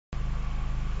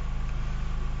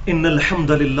إن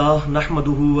الحمد لله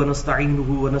نحمده ونستعينه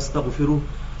ونستغفره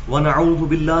ونعوذ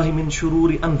بالله من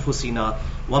شرور أنفسنا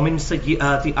ومن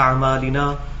سيئات أعمالنا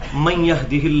من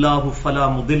يهده الله فلا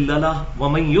مضل له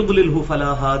ومن يضلله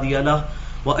فلا هادي له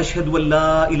وأشهد أن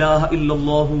لا إله إلا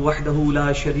الله وحده لا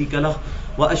شريك له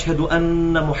وأشهد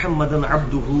أن محمدا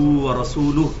عبده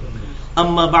ورسوله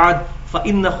أما بعد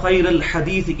فإن خير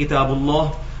الحديث كتاب الله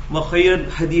وخير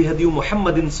الهدي هدي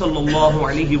محمد صلى الله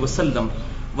عليه وسلم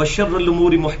وشر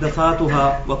الأمور محدثاتها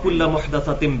وكل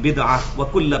محدثة بدعة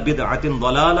وكل بدعة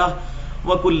ضلالة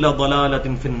وكل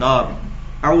ضلالة في النار.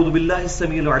 أعوذ بالله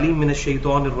السميع العليم من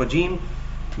الشيطان الرجيم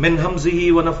من همزه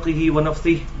ونفخه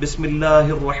ونفثه. بسم الله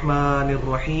الرحمن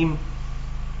الرحيم.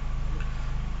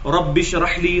 رب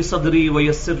اشرح لي صدري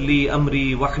ويسر لي أمري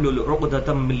واحلل عقدة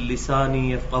من لساني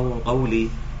يفقهوا قولي.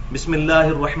 بسم الله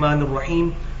الرحمن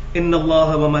الرحيم. إن الله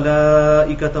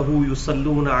وملائكته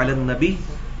يصلون على النبي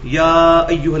يا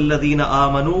أيها الذين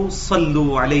آمنوا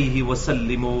صلوا عليه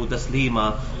وسلموا تسليما.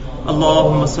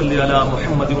 اللهم صل على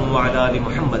محمد وعلى آل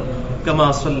محمد كما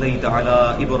صليت على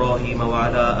إبراهيم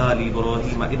وعلى آل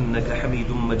إبراهيم إنك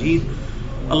حميد مجيد.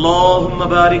 اللهم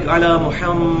بارك على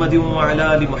محمد وعلى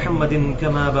آل محمد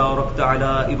كما باركت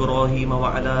على إبراهيم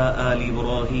وعلى آل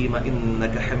إبراهيم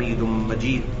إنك حميد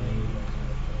مجيد.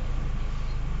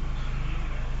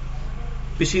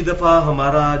 پچھلی دفعہ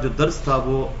ہمارا جو درس تھا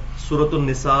وہ سورۃ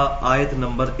النساء آیت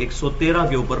نمبر 113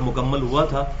 کے اوپر مکمل ہوا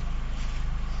تھا،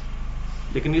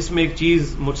 لیکن اس میں ایک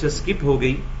چیز مجھ سے سکپ ہو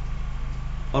گئی،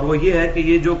 اور وہ یہ ہے کہ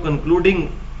یہ جو کنکلوڈنگ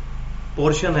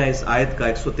پورشن ہے اس آیت کا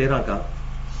 113 کا،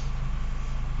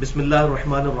 بسم اللہ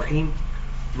الرحمن الرحیم،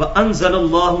 وَأَنزَلَ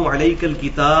اللَّهُ عَلَيْكَ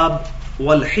الْكِتَابَ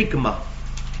وَالْحِكْمَةَ،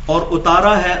 اور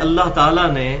اتارا ہے اللہ تعالیٰ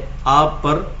نے آپ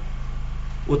پر،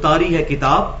 اتاری ہے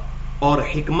کتاب اور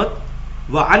حکمت،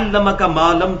 وَعَلَّمَكَ مَا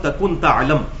لَمْ تَكُنْ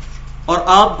تَعْلَمْ، اور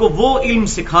آپ کو وہ علم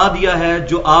سکھا دیا ہے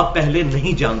جو آپ پہلے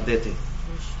نہیں جانتے تھے.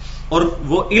 اور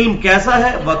وہ علم کیسا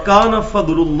ہے؟ وَكَانَ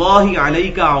فَضْلُ اللَّهِ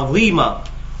عَلَيْكَ عَظِيمًا،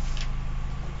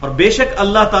 اور بے شک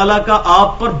اللہ تعالیٰ کا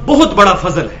آپ پر بہت بڑا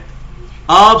فضل ہے.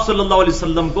 آپ صلی اللہ علیہ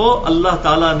وسلم کو اللہ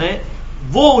تعالیٰ نے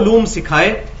وہ علوم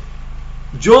سکھائے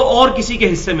جو اور کسی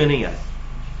کے حصے میں نہیں آئے.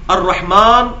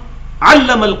 الرحمن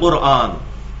علم القرآن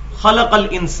خلق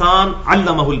الانسان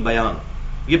علمہ البیان،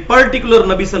 یہ پرٹیکولر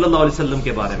نبی صلی اللہ علیہ وسلم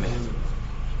کے بارے میں ہے.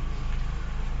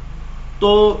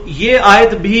 تو یہ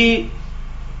آیت بھی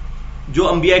جو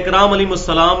انبیاء کرام علیہ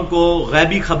السلام کو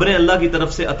غیبی خبریں اللہ کی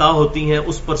طرف سے عطا ہوتی ہیں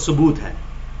اس پر ثبوت ہے،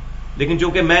 لیکن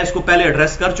چونکہ میں اس کو پہلے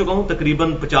ایڈریس کر چکا ہوں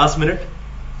تقریباً 50 منٹ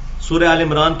سورہ آل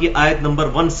عمران کی آیت نمبر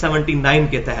 179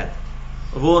 کے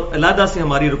تحت، وہ علیحدہ سے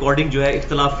ہماری ریکارڈنگ جو ہے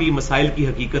اختلافی مسائل کی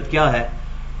حقیقت کیا ہے،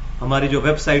 ہماری جو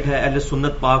ویب سائٹ ہے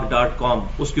ahlsunnatpak.com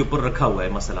اس کے اوپر رکھا ہوا ہے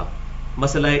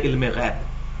مسئلہ علم غیب.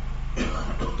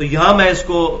 تو یہاں میں اس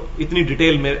کو اتنی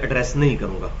ڈیٹیل میں ایڈریس نہیں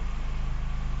کروں گا.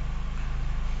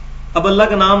 اب اللہ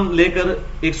کا نام لے کر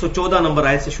 114 نمبر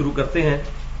آیت سے شروع کرتے ہیں.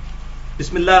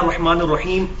 بسم اللہ الرحمن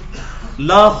الرحیم.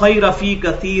 لا خیر فی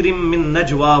کثیر من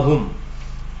نجواہم،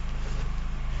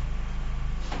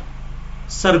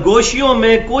 سرگوشیوں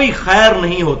میں کوئی خیر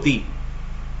نہیں ہوتی،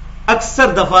 اکثر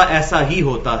دفعہ ایسا ہی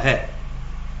ہوتا ہے.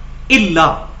 الا،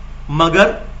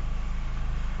 مگر،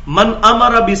 من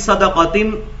امر بصدقۃ،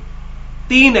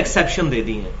 تین ایکسیپشن دے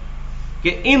دی ہیں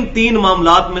کہ ان تین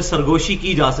معاملات میں سرگوشی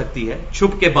کی جا سکتی ہے،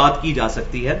 چھپ کے بات کی جا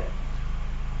سکتی ہے.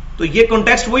 تو یہ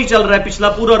کانٹیکسٹ وہی چل رہا ہے پچھلا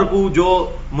پورا رکوع جو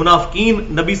منافقین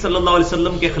نبی صلی اللہ علیہ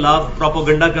وسلم کے خلاف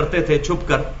پروپیگنڈا کرتے تھے چھپ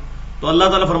کر. تو اللہ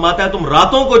تعالیٰ فرماتا ہے تم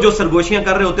راتوں کو جو سرگوشیاں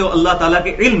کر رہے ہوتے ہو اللہ تعالیٰ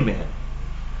کے علم میں ہے.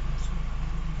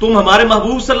 تم ہمارے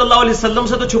محبوب صلی اللہ علیہ وسلم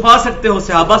سے تو چھپا سکتے ہو،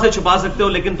 صحابہ سے چھپا سکتے ہو،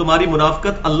 لیکن تمہاری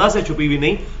منافقت اللہ سے چھپی ہوئی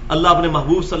نہیں. اللہ اپنے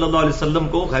محبوب صلی اللہ علیہ وسلم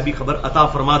کو غیبی خبر عطا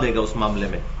فرما دے گا اس معاملے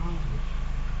میں.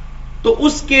 تو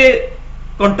اس کے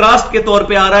کنٹراسٹ کے طور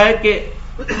پہ آ رہا ہے کہ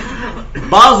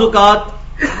بعض اوقات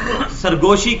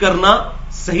سرگوشی کرنا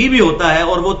صحیح بھی ہوتا ہے،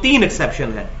 اور وہ تین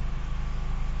ایکسیپشن ہے.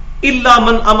 الا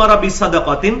من امر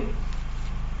بصدقۃ،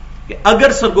 کہ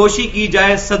اگر سرگوشی کی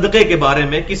جائے صدقے کے بارے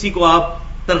میں، کسی کو آپ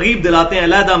ترغیب دلاتے ہیں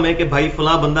علیحدہ میں کہ بھائی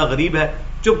فلاں بندہ غریب ہے،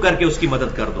 چپ کر کے اس کی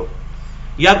مدد کر دو،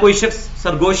 یا کوئی شخص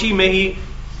سرگوشی میں ہی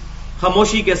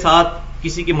خاموشی کے ساتھ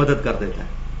کسی کی مدد کر دیتا ہے،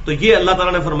 تو یہ اللہ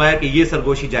تعالیٰ نے فرمایا کہ یہ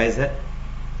سرگوشی جائز ہے.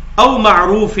 او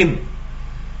معروف،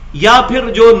 یا پھر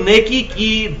جو نیکی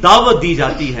کی دعوت دی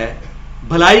جاتی ہے،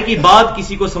 بھلائی کی بات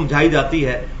کسی کو سمجھائی جاتی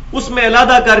ہے، اس میں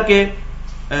علیحدہ کر کے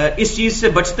اس چیز سے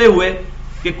بچتے ہوئے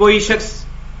کہ کوئی شخص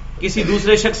کسی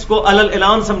دوسرے شخص کو علل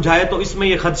اعلان سمجھائے تو اس میں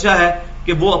یہ خدشہ ہے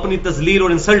کہ وہ اپنی تذلیل اور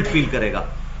انسلٹ فیل کرے گا،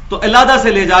 تو علیحدہ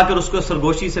سے لے جا کر اس کو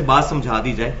سرگوشی سے بات سمجھا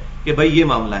دی جائے کہ بھائی یہ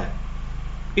معاملہ ہے.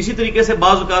 اسی طریقے سے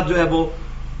بعض اوقات جو ہے وہ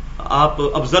آپ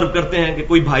آبزرو کرتے ہیں کہ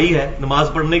کوئی بھائی ہے نماز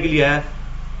پڑھنے کے لیے آیا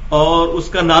اور اس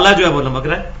کا نالا جو ہے وہ لمک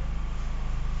رہا ہے،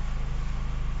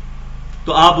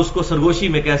 تو آپ اس کو سرگوشی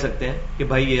میں کہہ سکتے ہیں کہ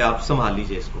بھائی یہ آپ سنبھال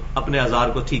لیجئے، اس کو اپنے آزار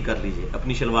کو ٹھیک کر لیجئے،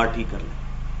 اپنی شلوار ٹھیک کر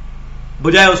لیں،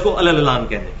 بجائے اس کو الالان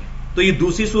کہنے کے۔ تو یہ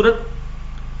دوسری صورت۔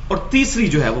 اور تیسری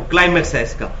جو ہے وہ کلائمیکس ہے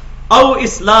اس کا، او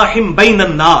اصلاح بین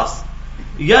الناس،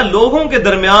 یا لوگوں کے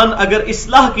درمیان اگر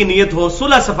اصلاح کی نیت ہو،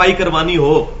 صلح صفائی کروانی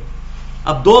ہو۔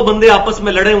 اب دو بندے آپس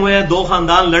میں لڑے ہوئے ہیں، دو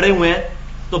خاندان لڑے ہوئے ہیں،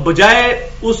 تو بجائے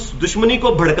اس دشمنی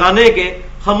کو بھڑکانے کے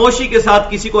خاموشی کے ساتھ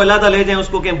کسی کو علیحدہ لے جائیں، اس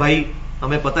کو کہیں بھائی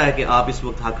ہمیں پتا ہے کہ آپ اس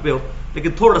وقت حق پہ ہو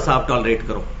لیکن تھوڑا سا آپ ٹالریٹ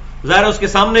کرو۔ ظاہر اس کے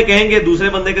سامنے کہیں گے، دوسرے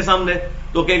بندے کے سامنے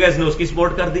تو کہے گا اس نے اس کی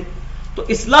سپورٹ کر دی۔ تو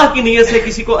اصلاح کی نیت سے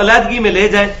کسی کو علیحدگی میں لے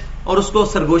جائیں اور اس کو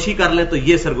سرگوشی کر لیں، تو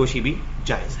یہ سرگوشی بھی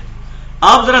جائز ہے۔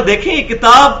 آپ ذرا دیکھیں یہ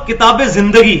کتاب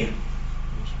زندگی ہے،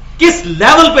 کس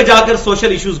لیول پہ جا کر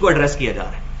سوشل ایشوز کو ایڈریس کیا جا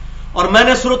رہا ہے۔ اور میں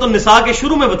نے سورۃ النساء کے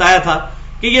شروع میں بتایا تھا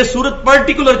کہ یہ سورت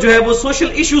پرٹیکولر جو ہے وہ سوشل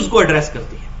ایشوز کو ایڈریس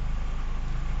کرتی ہے،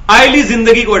 آئلی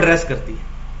زندگی کو ایڈریس کرتی ہے۔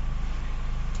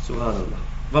 سبحان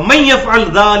اللہ۔ وَمَن يَفْعَلْ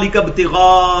ذَلِكَ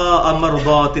ابْتِغَاءَ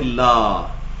مَرْضَاتِ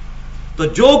اللَّهِ، تو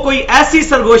جو کوئی ایسی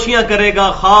سرگوشیاں کرے گا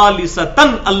خالصتاً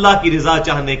اللہ کی رضا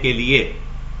چاہنے کے لیے،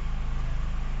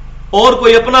 اور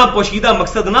کوئی اپنا پوشیدہ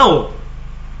مقصد نہ ہو،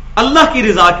 اللہ کی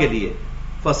رضا کے لیے،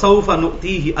 فَسَوْفَ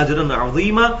نُؤْتِيهِ أَجْرًا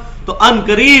عَظِيمًا، تو ان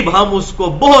قریب ہم اس کو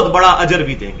بہت بڑا اجر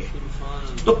بھی دیں گے۔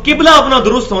 تو قبلہ اپنا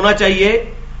درست ہونا چاہیے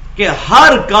کہ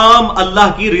ہر کام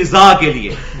اللہ کی رضا کے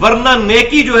لیے، ورنہ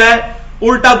نیکی جو ہے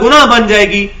الٹا گناہ بن جائے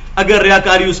گی اگر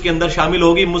ریاکاری اس کے اندر شامل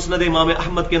ہوگی۔ مسند امام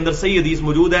احمد کے اندر صحیح حدیث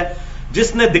موجود ہے، جس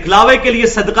نے دکھلاوے کے لیے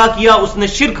صدقہ کیا اس نے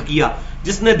شرک کیا،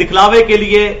 جس نے دکھلاوے کے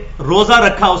لیے روزہ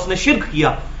رکھا اس نے شرک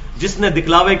کیا، جس نے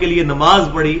دکھلاوے کے لیے نماز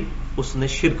پڑھی اس نے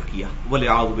شرک کیا،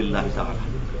 والعیاذ باللہ تعالی۔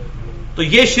 تو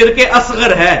یہ شرک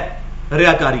اصغر ہے،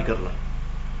 ریاکاری کرنا۔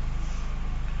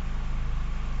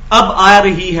 اب آ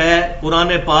رہی ہے قرآن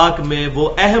پاک میں وہ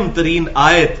اہم ترین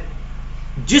آیت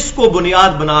جس کو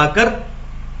بنیاد بنا کر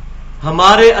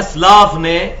ہمارے اسلاف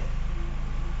نے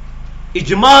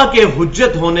اجماع کے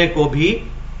حجت ہونے کو بھی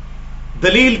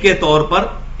دلیل کے طور پر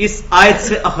اس آیت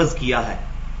سے اخذ کیا ہے،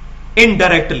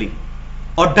 انڈائریکٹلی،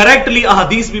 اور ڈائریکٹلی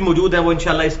احادیث بھی موجود ہیں، وہ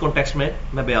انشاءاللہ اس کانٹیکسٹ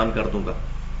میں بیان کر دوں گا۔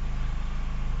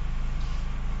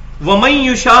 وَمَن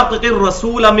يُشَاقِقِ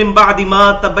الرَّسُولَ مِن بَعْدِ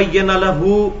مَا تَبَيَّنَ لَهُ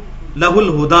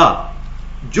الْهُدَى،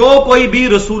 جو کوئی بھی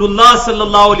رسول اللہ صلی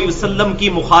اللہ علیہ وسلم کی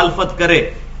مخالفت کرے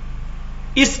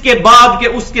اس کے بعد کہ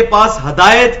اس کے پاس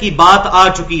ہدایت کی بات آ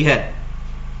چکی ہے،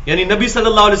 یعنی نبی صلی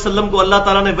اللہ علیہ وسلم کو اللہ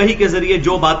تعالیٰ نے وحی کے ذریعے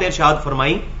جو باتیں ارشاد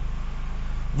فرمائیں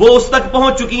وہ اس تک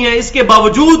پہنچ چکی ہیں، اس کے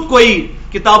باوجود کوئی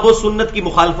کتاب و سنت کی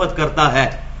مخالفت کرتا ہے،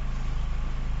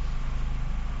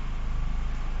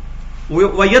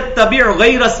 وَيَتَّبِعْ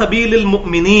غَيْرَ سَبِيلِ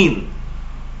الْمُؤْمِنِينَ،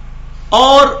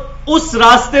 اور اس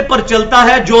راستے پر چلتا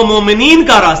ہے جو مومنین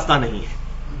کا راستہ نہیں ہے۔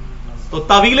 تو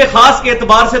تعویل خاص کے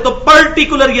اعتبار سے تو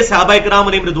پرٹیکولر یہ صحابہ کرام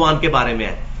علیہم رضوان کے بارے میں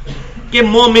ہے کہ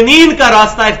مومنین کا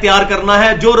راستہ اختیار کرنا ہے،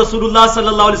 جو رسول اللہ صلی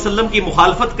اللہ علیہ وسلم کی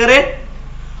مخالفت کرے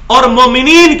اور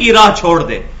مومنین کی راہ چھوڑ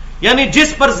دے، یعنی جس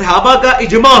پر صحابہ کا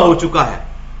اجماع ہو چکا ہے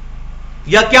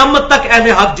یا قیامت تک اہل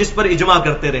حق جس پر اجماع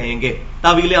کرتے رہیں گے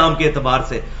تعویل عام کے اعتبار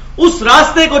سے، اس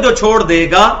راستے کو جو چھوڑ دے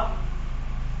گا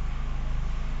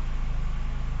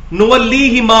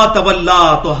نولیہ ما تولا،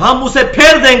 تو ہم اسے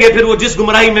پھیر دیں گے پھر وہ جس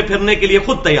گمراہی میں پھرنے کے لیے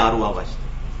خود تیار ہوا ہوا ہے،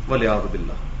 والعیاذ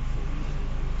باللہ۔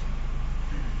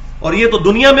 اور یہ تو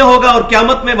دنیا میں ہوگا، اور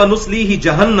قیامت میں ونصلیہ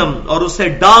جہنم، اور اسے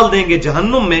ڈال دیں گے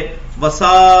جہنم میں،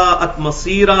 وساءت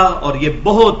مصیرا، اور یہ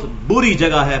بہت بری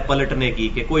جگہ ہے پلٹنے کی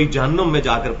کہ کوئی جہنم میں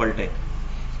جا کر پلٹے،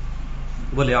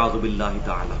 والعیاذ باللہ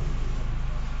تعالی۔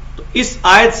 تو اس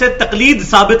آیت سے تقلید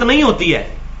ثابت نہیں ہوتی ہے،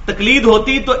 تقلید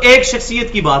ہوتی تو ایک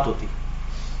شخصیت کی بات ہوتی،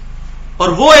 اور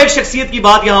وہ ایک شخصیت کی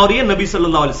بات یہاں ہو رہی ہے نبی صلی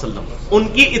اللہ علیہ وسلم، ان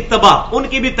کی اتباع، ان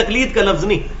کی بھی تقلید کا لفظ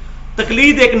نہیں،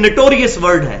 تقلید ایک نٹوریس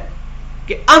ورڈ ہے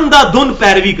کہ اندھا دھن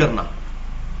پیروی کرنا،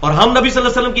 اور ہم نبی صلی اللہ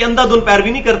علیہ وسلم کی اندھا دھن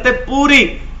پیروی نہیں کرتے، پوری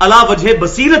علی وجہ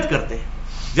بصیرت کرتے ہیں،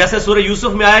 جیسے سورہ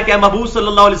یوسف میں آیا کہ اے محبوب صلی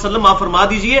اللہ علیہ وسلم آپ فرما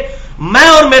دیجئے میں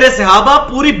اور میرے صحابہ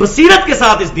پوری بصیرت کے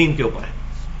ساتھ اس دین کے اوپر ہیں،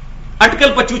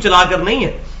 اٹکل پچو چلا کر نہیں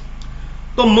ہے۔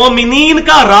 تو مومنین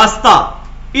کا راستہ،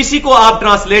 اسی کو آپ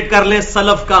ٹرانسلیٹ کر لیں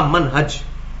سلف کا منہج،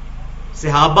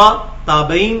 صحابہ،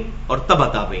 تابعین اور تبع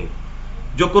تابعین،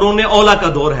 جو قرون اولا کا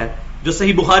دور ہے، جو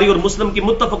صحیح بخاری اور مسلم کی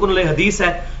متفق علیہ حدیث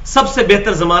ہے، سب سے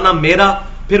بہتر زمانہ میرا،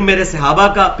 پھر میرے صحابہ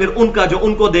کا، پھر ان کا جو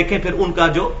ان کو دیکھیں، پھر ان کا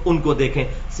جو ان کو دیکھیں،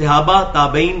 صحابہ،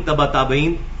 تابعین، تبع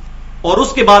تابعین۔ اور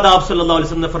اس کے بعد آپ صلی اللہ علیہ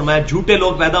وسلم نے فرمایا جھوٹے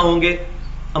لوگ پیدا ہوں گے،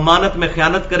 امانت میں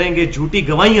خیانت کریں گے، جھوٹی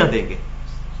گواہیاں دیں گے،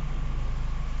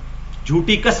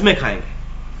 جھوٹی قسمیں کھائیں گے۔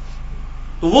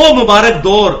 تو وہ مبارک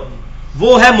دور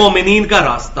وہ ہے مومنین کا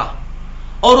راستہ،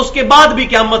 اور اس کے بعد بھی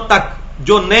قیامت تک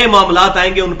جو نئے معاملات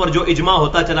آئیں گے ان پر جو اجماع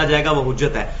ہوتا چلا جائے گا وہ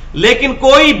حجت ہے. لیکن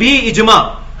کوئی بھی اجماع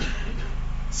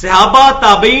صحابہ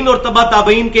تابعین اور تبع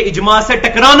تابعین کے اجماع سے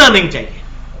ٹکرانا نہیں چاہیے,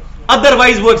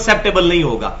 ادروائز وہ ایکسیپٹیبل نہیں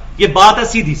ہوگا. یہ بات ہے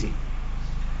سیدھی سی.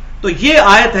 تو یہ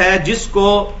آیت ہے جس کو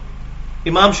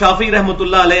امام شافعی رحمۃ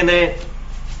اللہ علیہ نے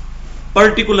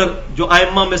پرٹیکولر جو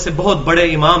ائمہ میں سے بہت بڑے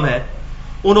امام ہیں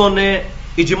انہوں نے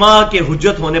اجماع کے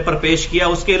حجت ہونے پر پیش کیا.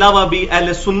 اس کے علاوہ بھی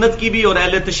اہل سنت کی بھی اور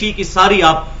اہل تشیع کی ساری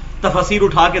آپ تفاسیر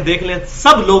اٹھا کے دیکھ لیں,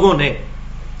 سب لوگوں نے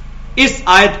اس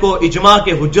آیت کو اجماع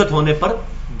کے حجت ہونے پر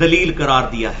دلیل قرار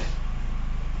دیا ہے.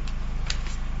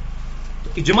 تو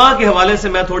اجماع کے حوالے سے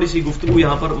میں تھوڑی سی گفتگو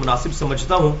یہاں پر مناسب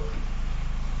سمجھتا ہوں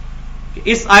کہ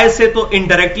اس آیت سے تو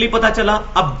انڈائریکٹلی پتہ چلا,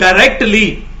 اب ڈائریکٹلی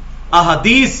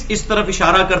احادیث اس طرف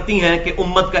اشارہ کرتی ہیں کہ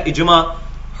امت کا اجماع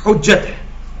حجت ہے.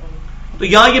 تو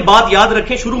یہاں یہ بات یاد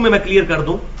رکھیں, شروع میں کلیئر کر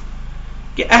دوں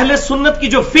کہ اہل سنت کی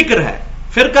جو فکر ہے,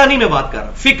 فرقہ نہیں میں بات کر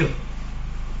رہا, فکر,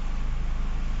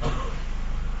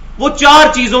 وہ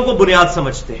چار چیزوں کو بنیاد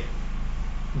سمجھتے ہیں.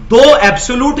 دو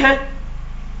ایبسولوٹ ہیں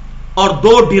اور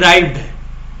دو ڈیرائیوڈ ہیں,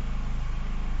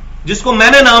 جس کو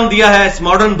میں نے نام دیا ہے اس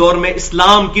ماڈرن دور میں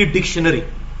اسلام کی ڈکشنری,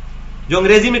 جو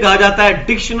انگریزی میں کہا جاتا ہے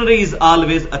dictionary is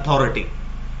always authority.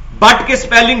 But کے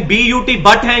spelling B U T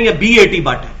but ہے یا بی اے ٹی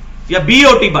بٹ ہے یا بی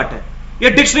او ٹی بٹ ہے, یہ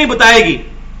ڈکشنری بتائے گی.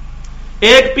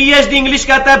 ایک پی ایچ ڈی انگلش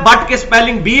کہتا ہے بٹ کے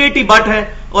spelling B A T but ہے,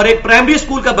 اور ایک پرائمری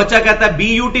اسکول کا بچہ کہتا ہے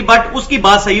بی یو ٹی بٹ, اس کی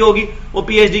بات صحیح ہوگی, وہ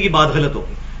پی ایچ ڈی کی بات غلط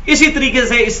ہوگی. اسی طریقے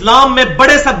سے اسلام میں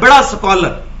بڑے سے بڑا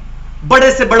اسکالر,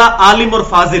 بڑے سے بڑا عالم اور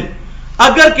فاضل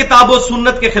اگر کتاب و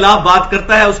سنت کے خلاف بات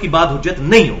کرتا ہے اس کی بات حجت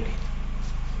نہیں ہوگی,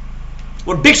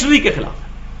 وہ ڈکشنری کے خلاف ہے.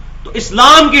 تو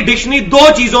اسلام کی ڈکشنری دو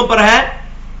چیزوں پر ہے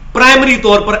پرائمری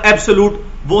طور پر ایبسولوٹ,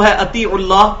 وہ ہے اطیع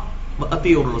اللہ و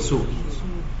اطیع الرسول,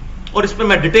 اور اس پہ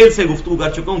میں ڈیٹیل سے گفتگو کر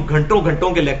چکا ہوں. گھنٹوں گھنٹوں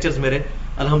کے لیکچرز میرے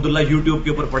الحمدللہ یوٹیوب کے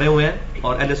اوپر پڑے ہوئے ہیں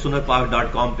اور اہل سنت پاک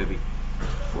 .com پہ بھی.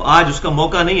 وہ آج اس کا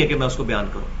موقع نہیں ہے کہ میں اس کو بیان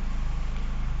کروں.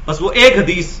 بس وہ ایک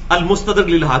حدیث المستدرک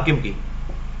للحاکم کی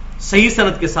صحیح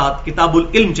سند کے ساتھ کتاب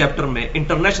العلم چیپٹر میں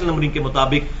انٹرنیشنل نمبرنگ کے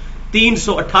مطابق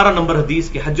 318 نمبر حدیث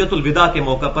کے حجۃ الوداع کے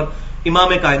موقع پر امام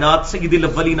کائنات سید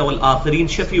الاولین والآخرین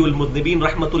شفیع المذنبین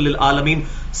رحمۃ للعالمین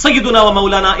سیدنا و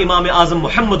مولانا امام اعظم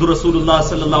محمد رسول اللہ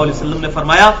صلی اللہ علیہ وسلم نے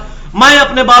فرمایا, میں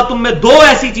اپنے بعد تم میں دو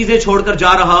ایسی چیزیں چھوڑ کر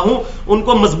جا رہا ہوں, ان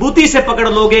کو مضبوطی سے پکڑ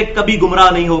لو گے کبھی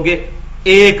گمراہ نہیں ہوگے.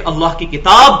 ایک اللہ کی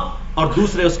کتاب اور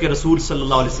دوسرے اس کے رسول صلی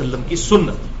اللہ علیہ وسلم کی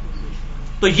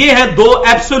سنت. تو یہ ہے دو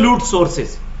ایبسولوٹ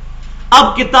سورسز.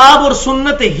 اب کتاب اور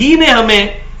سنت ہی نے ہمیں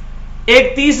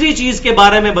ایک تیسری چیز کے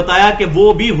بارے میں بتایا کہ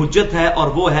وہ بھی حجت ہے, اور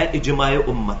وہ ہے اجماع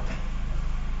امت.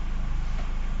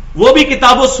 وہ بھی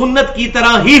کتاب و سنت کی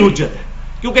طرح ہی حجت ہے,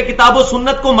 کیونکہ کتاب و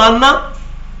سنت کو ماننا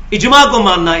اجماع کو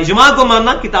ماننا, اجماع کو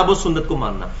ماننا کتاب و سنت کو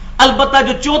ماننا. البتہ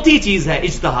جو چوتھی چیز ہے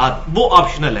اجتہاد, وہ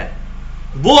آپشنل ہے,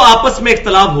 وہ آپس میں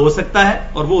اختلاف ہو سکتا ہے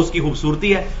اور وہ اس کی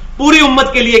خوبصورتی ہے. پوری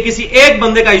امت کے لیے کسی ایک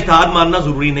بندے کا اجتہاد ماننا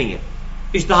ضروری نہیں ہے.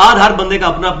 اجتہاد ہر بندے کا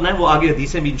اپنا اپنا ہے, وہ آگے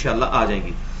حدیثیں بھی انشاءاللہ آ جائیں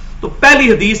گی. تو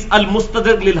پہلی حدیث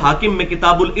المستدرک للحاکم میں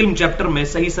کتاب العلم چیپٹر میں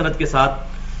صحیح سند کے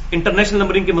ساتھ انٹرنیشنل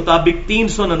نمبرنگ کے مطابق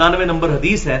 399 نمبر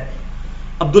حدیث ہے.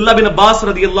 عبداللہ بن عباس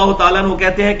رضی اللہ تعالیٰ عنہ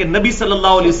کہتے ہیں کہ نبی صلی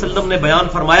اللہ علیہ وسلم نے بیان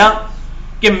فرمایا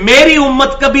کہ میری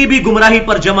امت کبھی بھی گمراہی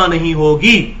پر جمع نہیں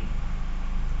ہوگی,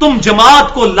 تم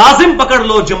جماعت کو لازم پکڑ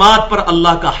لو, جماعت پر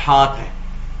اللہ کا ہاتھ ہے,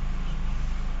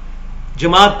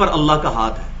 جماعت پر اللہ کا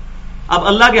ہاتھ ہے. اب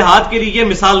اللہ کے ہاتھ کے لیے یہ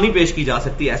مثال نہیں پیش کی جا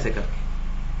سکتی ایسے کر کے,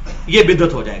 یہ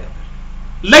بدعت ہو جائے گا.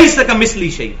 لیس کمثلہ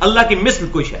شیء, اللہ کی مثل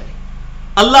کوئی شے نہیں.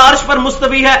 اللہ عرش پر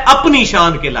مستوی ہے اپنی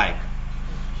شان کے لائق,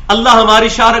 اللہ ہماری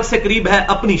شارک سے قریب ہے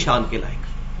اپنی شان کے لائق.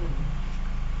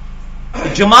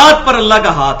 جماعت پر اللہ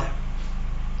کا ہاتھ ہے.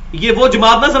 یہ وہ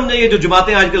جماعت نہ سمجھیں یہ جو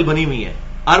جماعتیں آج کل بنی ہوئی ہیں,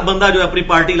 ہر بندہ جو اپنی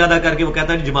پارٹی لادا کر کے وہ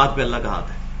کہتا ہے کہ جماعت پہ اللہ کا ہاتھ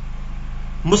ہے.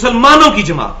 مسلمانوں کی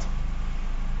جماعت,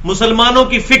 مسلمانوں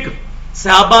کی فکر,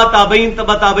 صحابہ تابعین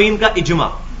تبع تابعین کا اجماع.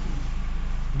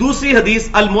 دوسری حدیث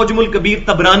المعجم الکبیر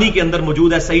طبرانی کے اندر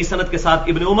موجود ہے صحیح سند کے ساتھ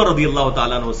ابن عمر رضی اللہ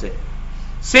تعالیٰ عنہ سے,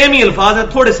 سیم ہی الفاظ ہیں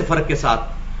تھوڑے سے فرق کے ساتھ,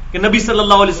 کہ نبی صلی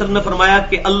اللہ علیہ وسلم نے فرمایا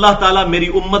کہ اللہ تعالیٰ میری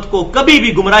امت کو کبھی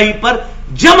بھی گمراہی پر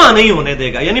جمع نہیں ہونے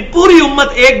دے گا. یعنی پوری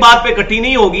امت ایک بات پہ اکٹھی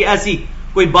نہیں ہوگی, ایسی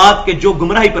کوئی بات کہ جو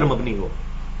گمراہی پر مبنی ہو.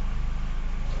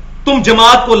 تم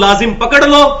جماعت کو لازم پکڑ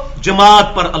لو,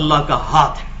 جماعت پر اللہ کا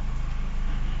ہاتھ ہے.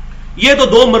 یہ تو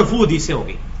دو مرفوع حدیثیں ہو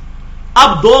گئی.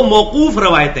 اب دو موقوف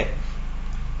روایتیں,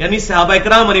 یعنی صحابہ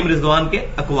اکرام علیہم رضوان کے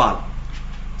اقوال.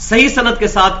 صحیح سند کے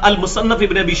ساتھ المصنف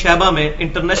ابن ابی شیبہ میں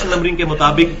انٹرنیشنل نمبرنگ کے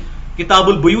مطابق کتاب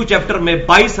البیوع چیپٹر میں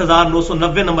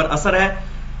 22,990 نمبر اثر ہے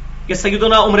کہ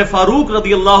سیدنا عمر فاروق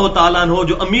رضی اللہ تعالیٰ عنہ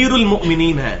جو امیر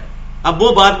المؤمنین ہیں, اب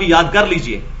وہ بات بھی یاد کر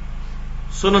لیجئے,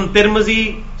 سنن ترمذی,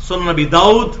 سنن نبی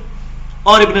داؤد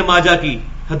اور ابن ماجہ کی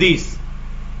حدیث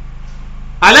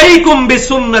علیکم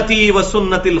بسنتی و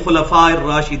سنت الخلفاء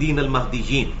الراشدین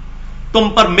المہدیین، تم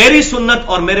پر میری سنت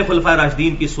اور میرے خلفاء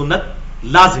راشدین کی سنت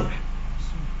لازم ہے.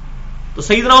 تو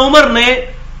سیدنا عمر نے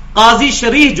قاضی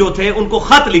شریح جو تھے ان کو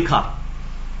خط لکھا،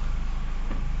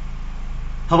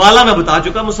 حوالہ میں بتا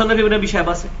چکا مصنف ابن ابی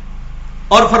شیبہ سے،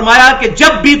 اور فرمایا کہ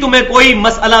جب بھی تمہیں کوئی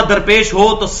مسئلہ درپیش ہو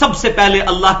تو سب سے پہلے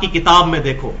اللہ کی کتاب میں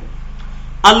دیکھو،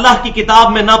 اللہ کی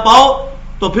کتاب میں نہ پاؤ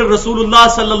تو پھر رسول اللہ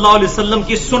صلی اللہ علیہ وسلم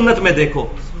کی سنت میں دیکھو،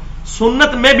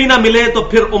 سنت میں بھی نہ ملے تو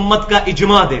پھر امت کا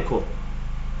اجماع دیکھو،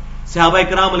 صحابہ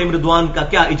کرام علیہم رضوان کا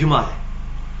کیا اجماع ہے،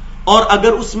 اور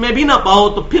اگر اس میں بھی نہ پاؤ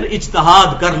تو پھر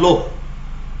اجتہاد کر لو،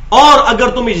 اور اگر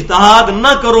تم اجتہاد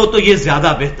نہ کرو تو یہ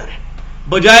زیادہ بہتر ہے،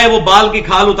 بجائے وہ بال کی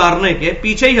کھال اتارنے کے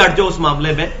پیچھے ہی ہٹ جاؤ اس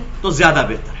معاملے میں تو زیادہ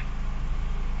بہتر ہے.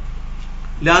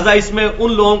 لہذا اس میں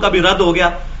ان لوگوں کا بھی رد ہو گیا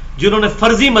جنہوں نے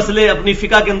فرضی مسئلے اپنی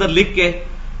فقہ کے اندر لکھ کے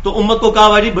تو امت کو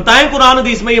کہا جی بتائیں قرآن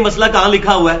حدیث میں یہ مسئلہ کہاں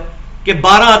لکھا ہوا ہے کہ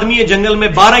 12 آدمی ہے جنگل میں،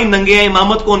 12 ہی ننگے ہیں،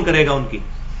 امامت کون کرے گا ان کی؟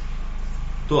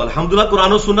 تو الحمدللہ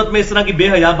قرآن و سنت میں اس طرح کی بے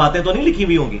حیا باتیں تو نہیں لکھی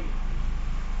ہوئی ہوں گی.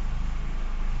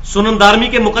 سنن دارمی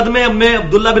کے مقدمے میں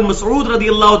عبداللہ بن مسعود رضی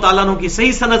اللہ تعالیٰ عنہ کی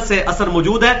صحیح سند سے اثر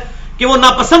موجود ہے کہ وہ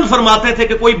ناپسند فرماتے تھے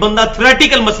کہ کوئی بندہ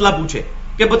تھیوریٹیکل مسئلہ پوچھے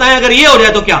کہ بتائیں اگر یہ ہو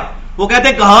جائے تو کیا، وہ کہتے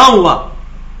ہیں کہاں ہوا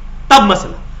تب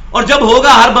مسئلہ، اور جب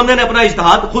ہوگا ہر بندے نے اپنا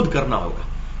اجتہاد خود کرنا ہوگا.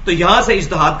 تو یہاں سے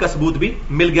اجتہاد کا ثبوت بھی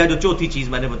مل گیا، جو چوتھی چیز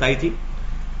میں نے بتائی تھی.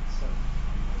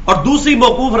 اور دوسری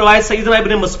موقوف روایت سیدنا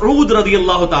ابن مسعود رضی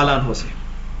اللہ تعالیٰ عنہ سے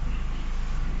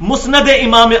مسند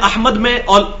امام احمد میں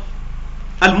اور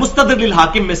المستدرک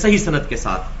للحاکم میں صحیح سند کے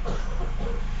ساتھ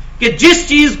کہ جس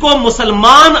چیز کو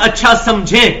مسلمان اچھا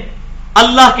سمجھیں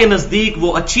اللہ کے نزدیک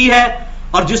وہ اچھی ہے،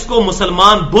 اور جس کو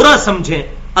مسلمان برا سمجھیں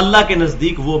اللہ کے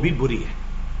نزدیک وہ بھی بری ہے.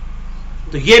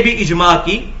 تو یہ بھی اجماع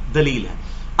کی دلیل ہے.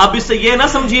 اب اس سے یہ نہ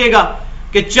سمجھیے گا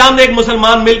کہ چند ایک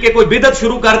مسلمان مل کے کوئی بدعت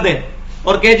شروع کر دیں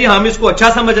اور کہیں جی ہم اس کو اچھا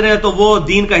سمجھ رہے ہیں تو وہ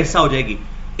دین کا حصہ ہو جائے گی.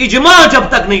 اجماع جب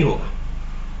تک نہیں ہوگا،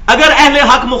 اگر اہل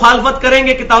حق مخالفت کریں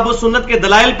گے کتاب و سنت کے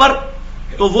دلائل پر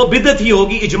تو وہ بدعت ہی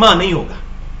ہوگی، اجماع نہیں ہوگا.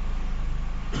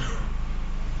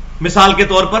 مثال کے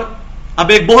طور پر اب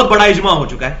ایک بہت بڑا اجماع ہو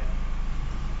چکا ہے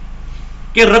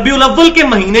کہ ربیع الاول کے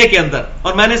مہینے کے اندر،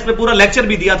 اور میں نے اس پہ پورا لیکچر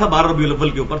بھی دیا تھا 12 ربیع الاول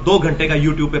کے اوپر، 2 گھنٹے کا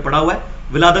یوٹیوب پہ پڑا ہوا ہے،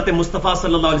 ولادت مصطفیٰ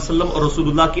صلی اللہ علیہ وسلم اور رسول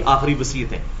اللہ کی آخری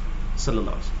وصیتیں صلی اللہ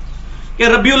علیہ وسلم، کہ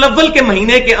ربیع الاول کے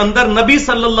مہینے کے اندر نبی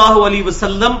صلی اللہ علیہ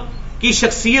وسلم کی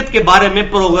شخصیت کے بارے میں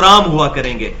پروگرام ہوا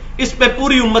کریں گے. اس پہ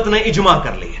پوری امت نے اجماع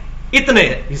کر لی ہے اتنے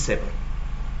حصے پر.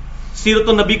 سیرت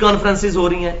النبی کانفرنسز ہو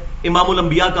رہی ہیں، امام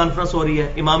الانبیاء کانفرنس ہو رہی ہے،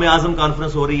 امام اعظم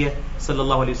کانفرنس ہو رہی ہے صلی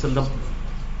اللہ علیہ وسلم،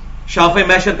 شافع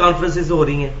محشر کانفرنسز ہو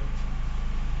رہی ہیں،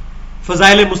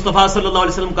 فضائل مصطفیٰ صلی اللہ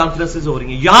علیہ وسلم کانفرنسز ہو رہی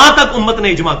ہیں. یہاں تک امت نے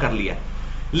اجماع کر لیا ہے.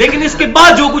 لیکن اس کے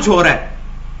بعد جو کچھ ہو رہا ہے،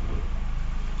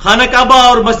 خانہ کعبہ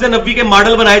اور مسجد نبوی کے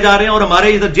ماڈل بنائے جا رہے ہیں، اور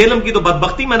ہمارے ادھر جیلم کی تو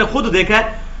بدبختی میں نے خود دیکھا ہے،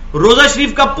 روزہ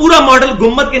شریف کا پورا ماڈل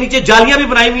گنبد کے نیچے جالیاں بھی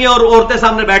بنائی ہوئی ہیں اور عورتیں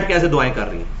سامنے بیٹھ کے ایسے دعائیں کر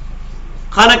رہی ہیں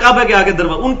خانہ کعبہ کے آگے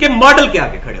دروازہ ان کے ماڈل کے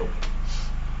آگے کھڑے ہو.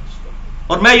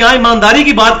 اور میں یہاں ایمانداری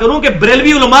کی بات کروں کہ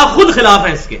بریلوی علماء خود خلاف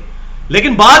ہیں اس کے،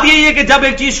 لیکن بات یہی ہے کہ جب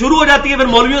ایک چیز شروع ہو جاتی ہے پھر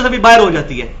مولویوں سے بھی باہر ہو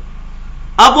جاتی ہے.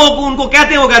 اب وہ ان کو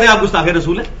کہتے ہیں، وہ کہتے ہیں آپ گستاخ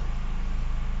رسول ہیں.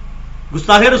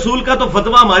 گستاخ رسول کا تو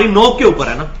فتویٰ ہماری نوک کے اوپر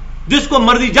ہے نا، جس کو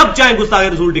مرضی جب چاہیں گستاخ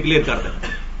رسول ڈکلیئر کر دیں.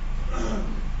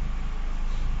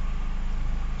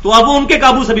 تو اب وہ ان کے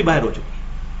قابو سے بھی باہر ہو چکی.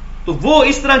 تو وہ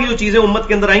اس طرح کی جو چیزیں امت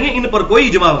کے اندر آئی ہیں ان پر کوئی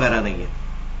اجماع وغیرہ نہیں ہے.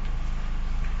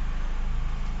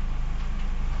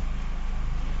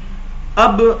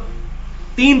 اب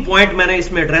 3 پوائنٹ میں نے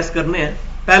اس میں ایڈریس کرنے ہیں.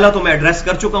 پہلا تو میں ایڈریس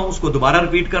کر چکا ہوں، اس کو دوبارہ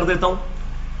ریپیٹ کر دیتا ہوں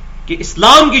کہ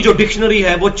اسلام کی جو ڈکشنری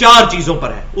ہے وہ 4 چیزوں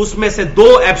پر ہے. اس میں سے 2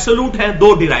 ایبسولوٹ ہیں،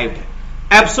 2 ڈیرائیوڈ ہیں.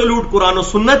 ایبسولوٹ قرآن و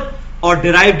سنت اور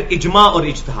ڈیرائیوڈ اجماع اور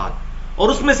اجتہاد. اور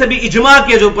اس میں سے بھی اجماع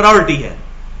کی جو پرائورٹی ہے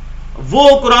وہ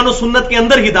قرآن و سنت کے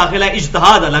اندر ہی داخل ہے،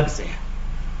 اجتہاد الگ سے ہے.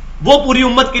 وہ پوری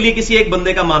امت کے لیے کسی ایک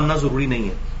بندے کا ماننا ضروری نہیں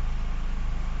ہے.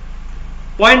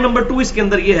 پوائنٹ نمبر 2 اس کے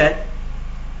اندر یہ ہے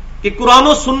کہ قرآن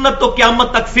و سنت تو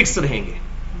قیامت تک فکس رہیں گے،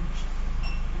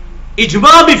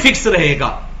 اجماع بھی فکس رہے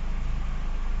گا.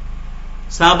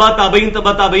 صحابہ تابعین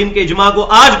تبع تابعین کے اجماع کو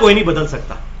آج کوئی نہیں بدل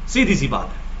سکتا، سیدھی سی بات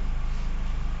ہے.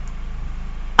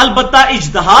 البتہ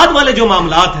اجتہاد والے جو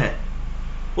معاملات ہیں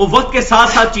وہ وقت کے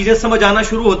ساتھ ساتھ چیزیں سمجھ آنا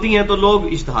شروع ہوتی ہیں تو لوگ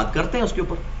اجتہاد کرتے ہیں اس کے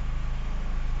اوپر.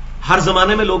 ہر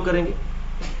زمانے میں لوگ کریں گے،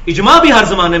 اجماع بھی ہر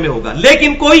زمانے میں ہوگا،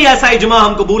 لیکن کوئی ایسا اجماع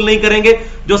ہم قبول نہیں کریں گے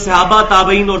جو صحابہ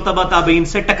تابعین اور تبع تابعین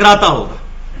سے ٹکراتا ہوگا.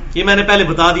 یہ میں نے پہلے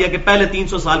بتا دیا کہ پہلے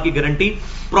 300 سال کی گارنٹی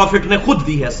پروفٹ نے خود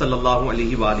دی ہے صلی اللہ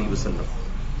علیہ وآلہ وسلم.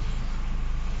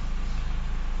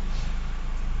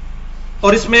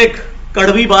 اور اس میں ایک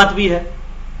کڑوی بات بھی ہے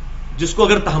جس کو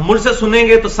اگر تحمل سے سنیں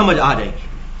گے تو سمجھ آ جائے گی.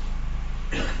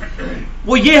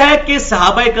 وہ یہ ہے کہ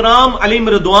صحابہ کرام علیہم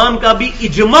رضوان کا بھی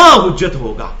اجماع حجت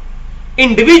ہوگا.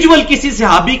 انڈیویجول کسی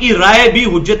صحابی کی رائے بھی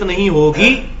حجت نہیں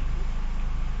ہوگی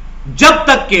جب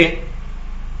تک کہ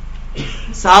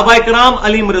صحابہ کرام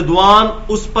علیہم رضوان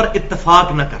اس پر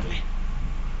اتفاق نہ کر لیں.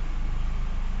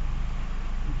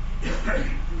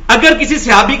 اگر کسی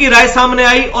صحابی کی رائے سامنے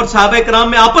آئی اور صحابہ کرام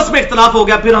میں آپس میں اختلاف ہو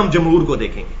گیا پھر ہم جمہور کو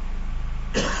دیکھیں گے.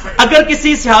 اگر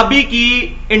کسی صحابی کی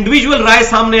انڈیویجول رائے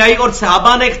سامنے آئی اور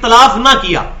صحابہ نے اختلاف نہ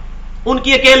کیا, ان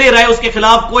کی اکیلے رائے, اس کے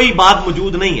خلاف کوئی بات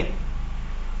موجود نہیں ہے,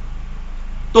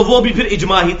 تو وہ بھی پھر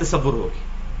اجماع ہی تصور ہوگی.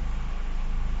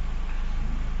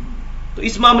 تو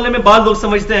اس معاملے میں بعض لوگ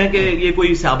سمجھتے ہیں کہ یہ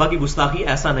کوئی صحابہ کی گستاخی,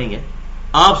 ایسا نہیں ہے.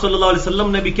 آپ صلی اللہ علیہ وسلم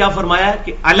نے بھی کیا فرمایا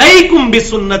کہ علیکم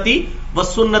بسنتی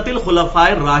وسنت الخلفاء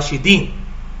الراشدین.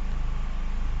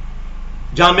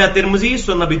 جامعہ ترمذی,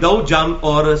 سنن ابی داؤد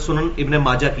اور سنن ابن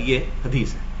ماجہ کی یہ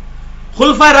حدیث ہے.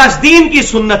 خلفاء راشدین کی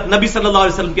سنت نبی صلی اللہ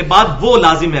علیہ وسلم کے بعد وہ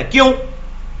لازم ہے. کیوں؟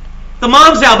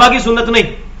 تمام صحابہ کی سنت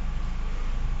نہیں.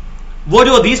 وہ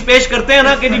جو حدیث پیش کرتے ہیں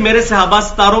نا کہ جی میرے صحابہ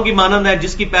ستاروں کی مانند ہے,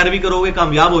 جس کی پیروی کرو گے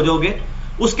کامیاب ہو جاؤ گے,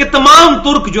 اس کے تمام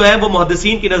ترک جو ہے وہ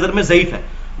محدثین کی نظر میں ضعیف ہے.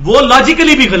 وہ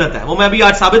لاجیکلی بھی غلط ہے, وہ میں ابھی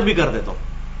آج ثابت بھی کر دیتا ہوں.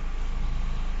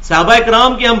 صحابہ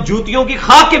کرام کی ہم جوتیوں کی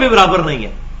خاک کے بھی برابر نہیں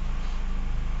ہے.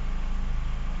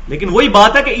 لیکن وہی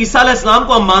بات ہے کہ عیسیٰ علیہ السلام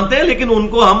کو ہم مانتے ہیں لیکن ان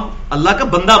کو ہم اللہ کا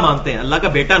بندہ مانتے ہیں, اللہ کا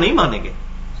بیٹا نہیں مانیں گے.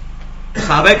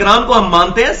 صحابہ کرام کو ہم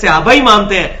مانتے ہیں, صحابہ ہی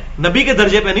مانتے ہیں, نبی کے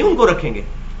درجے پہ نہیں ان کو رکھیں گے.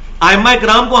 ائمہ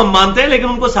کرام کو ہم مانتے ہیں لیکن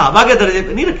ان کو صحابہ کے درجے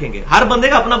پہ نہیں رکھیں گے. ہر بندے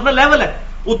کا اپنا اپنا لیول ہے,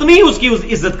 اتنی ہی اس کی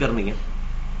عزت کرنی ہے,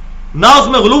 نہ اس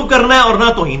میں غلو کرنا ہے اور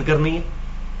نہ توہین کرنی ہے.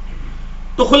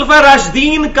 تو خلفاء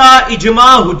راشدین کا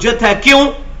اجماع حجت ہے. کیوں؟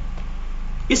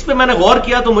 اس پہ میں نے غور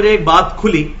کیا تو مجھے ایک بات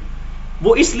کھلی.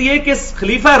 وہ اس لیے کہ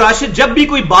خلیفہ راشد جب بھی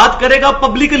کوئی بات کرے گا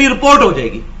پبلکلی رپورٹ ہو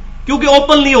جائے گی, کیونکہ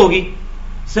اوپن نہیں ہوگی.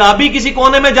 صحابی کسی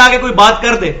کونے میں جا کے کوئی بات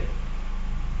کر دے,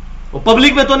 وہ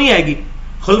پبلک میں تو نہیں آئے گی.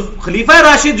 خلیفہ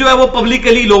راشد جو ہے وہ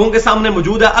پبلکلی لوگوں کے سامنے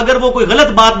موجود ہے. اگر وہ کوئی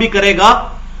غلط بات بھی کرے گا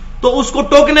تو اس کو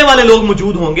ٹوکنے والے لوگ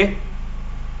موجود ہوں گے,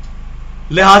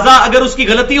 لہذا اگر اس کی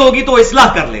غلطی ہوگی تو وہ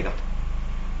اصلاح کر لے گا.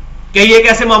 کہ یہ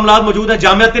ایسے معاملات موجود ہیں,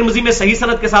 جامعہ ترمذی میں صحیح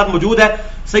سند کے ساتھ موجود ہے.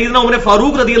 سیدنا عمر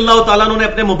فاروق رضی اللہ تعالیٰ عنہ نے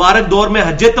اپنے مبارک دور میں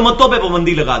حج تمتع پہ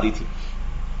پابندی لگا دی تھی.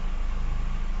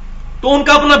 تو ان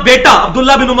کا اپنا بیٹا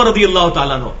عبداللہ بن عمر رضی اللہ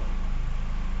تعالیٰ عنہ,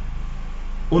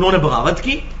 انہوں نے بغاوت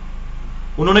کی.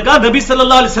 انہوں نے کہا نبی صلی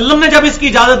اللہ علیہ وسلم نے جب اس کی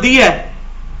اجازت دی ہے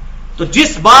تو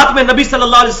جس بات میں نبی صلی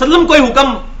اللہ علیہ وسلم کوئی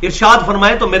حکم ارشاد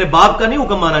فرمائے تو میرے باپ کا نہیں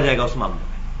حکم مانا جائے گا اس معاملے میں.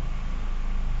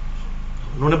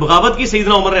 انہوں نے بغاوت کی,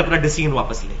 سیدنا عمر نے اپنا ڈیسیژن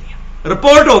واپس لے لیا.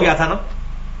 رپورٹ ہو گیا تھا نا.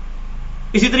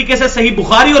 اسی طریقے سے صحیح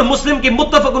بخاری اور مسلم کی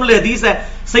متفق علیہ حدیث ہے,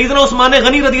 سیدنا عثمان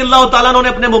غنی رضی اللہ تعالیٰ عنہ نے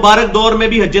اپنے مبارک دور میں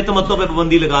بھی حج تمتع پہ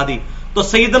پابندی لگا دی. تو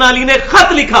سیدنا علی نے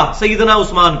خط لکھا سیدنا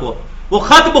عثمان کو, وہ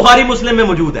خط بخاری مسلم میں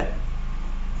موجود ہے.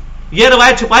 یہ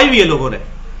روایت چھپائی ہوئی ہے لوگوں نے.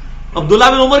 عبداللہ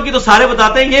بن عمر کی تو سارے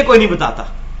بتاتے ہیں, یہ کوئی نہیں بتاتا,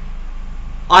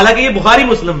 حالانکہ یہ بخاری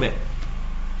مسلم میں.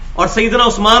 اور سیدنا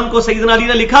عثمان کو سیدنا علی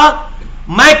نے لکھا,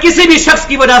 میں کسی بھی شخص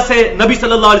کی وجہ سے نبی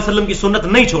صلی اللہ علیہ وسلم کی سنت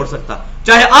نہیں چھوڑ سکتا,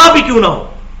 چاہے آپ ہی کیوں نہ ہو.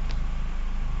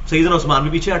 سیدنا عثمان بھی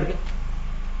پیچھے ہٹ گئے.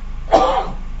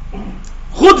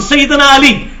 خود سیدنا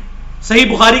علی, صحیح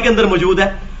بخاری کے اندر موجود ہے,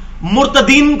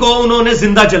 مرتدین کو انہوں نے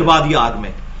زندہ جلوا دیا آگ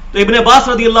میں. تو ابن عباس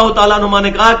رضی اللہ تعالیٰ عنہ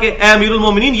نے کہا کہ اے امیر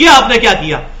المومنین, یہ آپ نے کیا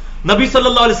کیا؟ نبی صلی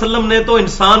اللہ علیہ وسلم نے تو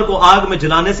انسان کو آگ میں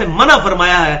جلانے سے منع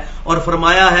فرمایا ہے, اور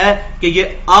فرمایا ہے کہ یہ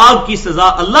آگ کی سزا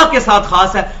اللہ کے ساتھ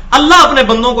خاص ہے. اللہ اپنے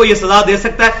بندوں کو یہ سزا دے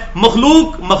سکتا ہے,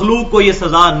 مخلوق کو یہ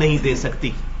سزا نہیں دے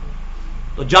سکتی.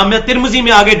 تو جامعہ ترمذی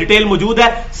میں آگے ڈیٹیل موجود ہے.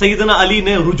 سیدنا علی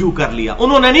نے رجوع کر لیا,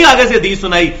 انہوں نے نہیں آگے سے حدیث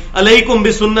سنائی علیکم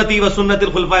بسنتی و سنت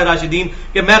الخلفاء الراشدین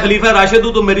کہ میں خلیفہ راشد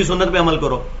ہوں تو میری سنت پہ عمل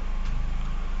کرو.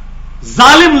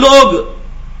 ظالم لوگ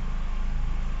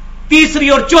تیسری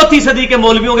اور چوتھی صدی کے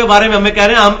مولویوں کے بارے میں ہمیں کہہ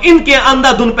رہے ہیں ہم ان کے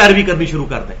اندھا دھن پیروی کرنی شروع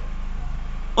کر دیں,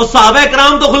 اور صحابہ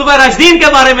کرام تو خلفاء راشدین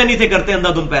کے بارے میں نہیں تھے کرتے اندھا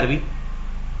دھن پیروی.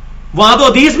 وہاں تو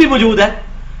حدیث بھی موجود ہے.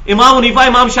 امام حنیفہ,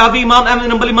 امام شافعی, امام احمد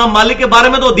بن حنبل, امام مالک کے بارے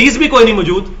میں تو حدیث بھی کوئی نہیں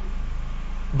موجود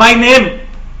بائی نیم.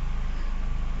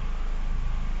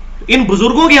 ان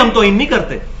بزرگوں کی ہم توہین نہیں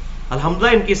کرتے,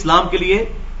 الحمدللہ ان کی اسلام کے لیے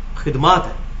خدمات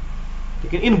ہے,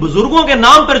 لیکن ان بزرگوں کے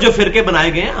نام پر جو فرقے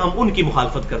بنائے گئے ہیں ہم ان کی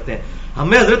مخالفت کرتے ہیں.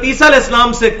 ہمیں حضرت عیسیٰ علیہ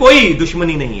السلام سے کوئی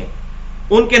دشمنی نہیں ہے,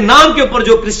 ان کے نام کے اوپر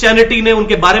جو کرسچینٹی نے ان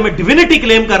کے بارے میں ڈیوینٹی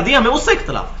کلیم کر دی, ہمیں اس سے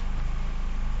اختلاف ہے.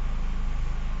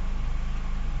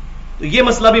 تو یہ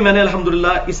مسئلہ بھی میں نے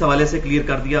الحمدللہ اس حوالے سے کلیئر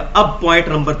کر دیا. اب پوائنٹ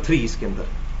نمبر 3 اس کے اندر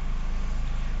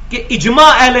کہ اجماع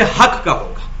اہل حق کا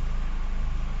ہوگا.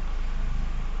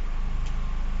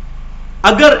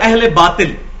 اگر اہل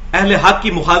باطل اہل حق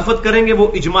کی مخالفت کریں گے وہ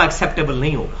اجماع ایکسیپٹیبل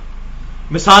نہیں ہوگا.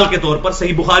 مثال کے طور پر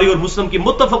صحیح بخاری اور مسلم کی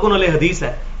متفق علیہ حدیث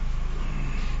ہے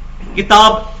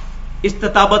کتاب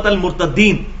استتابت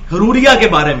المرتدین حروریہ کے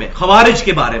بارے میں، خوارج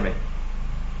کے بارے میں،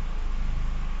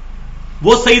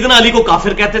 وہ سیدنا علی کو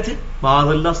کافر کہتے تھے، معاذ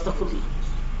اللہ استغفر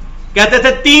اللہ، کہتے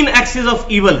تھے 3 ایکسز آف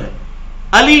ایول ہے،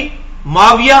 علی،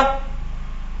 معاویہ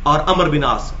اور عمر بن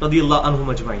عاص رضی اللہ عنہم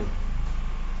اجمعین،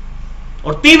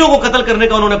 اور تینوں کو قتل کرنے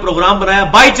کا انہوں نے پروگرام بنایا.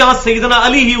 بائی چانس سیدنا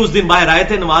علی ہی اس دن باہر آئے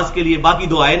تھے نماز کے لیے، باقی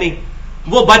 2 آئے نہیں،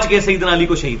 وہ بچ کے سیدنا علی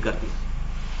کو شہید کر دیا.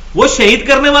 وہ شہید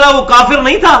کرنے والا وہ کافر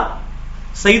نہیں تھا،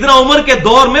 سیدنا عمر کے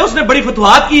دور میں اس نے بڑی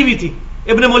فتوحات کی ہوئی تھی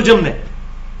ابن ملجم نے،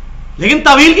 لیکن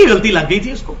تعویل کی غلطی لگ گئی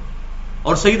تھی اس کو،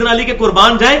 اور سیدنا علی کے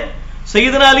قربان جائیں.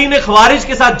 سیدنا علی نے خوارج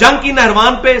کے ساتھ جنگ کی،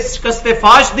 نہروان پہ شکست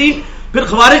فاش دی، پھر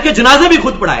خوارج کے جنازے بھی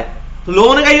خود پڑھائے. تو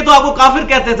لوگوں نے کہا یہ تو آپ کو کافر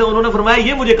کہتے تھے، انہوں نے فرمایا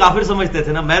یہ مجھے کافر سمجھتے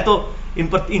تھے نا، میں تو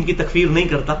ان کی تکفیر نہیں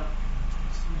کرتا.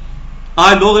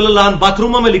 آج لوگ اللہ عنہ باتھ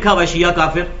روموں میں لکھا ہوا شیعہ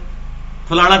کافر،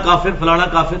 فلانا کافر، فلانا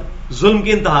کافر. ظلم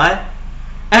کی انتہا ہے.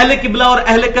 اہل قبلہ اور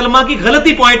اہل کلمہ کی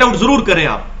غلطی پوائنٹ آؤٹ ضرور کریں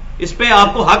آپ، اس پہ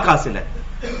آپ کو حق حاصل ہے،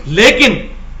 لیکن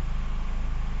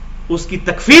اس کی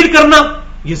تکفیر کرنا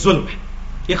یہ ظلم ہے،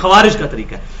 یہ خوارج کا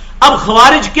طریقہ ہے. اب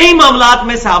خوارج کئی معاملات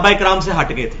میں صحابہ کرام سے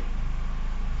ہٹ گئے تھے،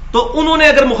 تو انہوں نے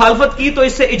اگر مخالفت کی تو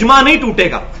اس سے اجماع نہیں ٹوٹے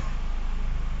گا.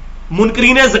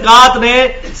 منکرین زکات نے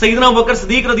سیدنا ابوبکر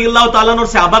صدیق رضی اللہ تعالیٰ عنہ اور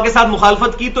صحابہ کے ساتھ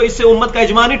مخالفت کی تو اس سے امت کا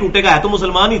اجماع نہیں ٹوٹے گا. ہے تو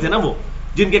مسلمان ہی تھے نا وہ،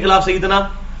 جن کے خلاف سیدنا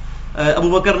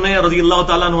ابوبکر نے رضی اللہ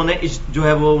تعالیٰ عنہ نے جو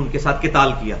ہے وہ ان کے ساتھ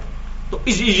قتال کیا، تو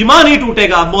اجماع نہیں ٹوٹے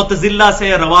گا معتزلہ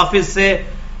سے، روافض سے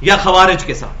یا خوارج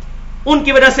کے ساتھ، ان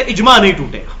کی وجہ سے اجماع نہیں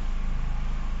ٹوٹے گا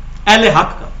اہل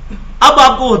حق کا. اب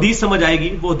آپ کو وہ حدیث سمجھ آئے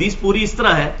گی. وہ حدیث پوری اس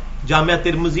طرح ہے، جامعہ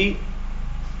ترمذی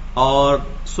اور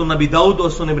سنن ابی داؤد اور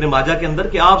سنن ابن ماجہ کے اندر،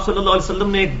 کہ آپ صلی اللہ علیہ وسلم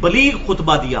نے ایک بلیغ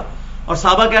خطبہ دیا، اور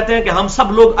صحابہ کہتے ہیں کہ ہم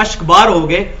سب لوگ اشک بار ہو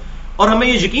گئے، اور ہمیں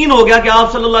یہ یقین ہو گیا کہ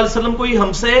آپ صلی اللہ علیہ وسلم کوئی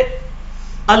ہم سے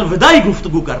الوداعی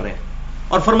گفتگو کر رہے ہیں،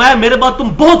 اور فرمایا میرے بعد تم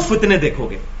بہت فتنے دیکھو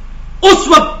گے. اس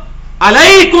وقت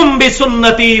علیکم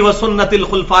بسنتی و سنت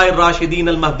الخلفاء الراشدین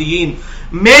المہدیین،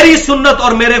 میری سنت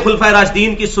اور میرے خلفاء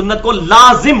راشدین کی سنت کو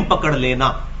لازم پکڑ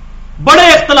لینا. بڑے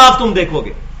اختلاف تم دیکھو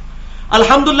گے.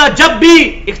 الحمدللہ جب بھی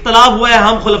اختلاف ہوا ہے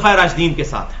ہم خلفاء راشدین کے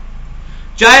ساتھ ہیں،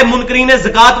 چاہے منکرین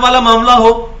زکات والا معاملہ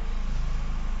ہو،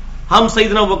 ہم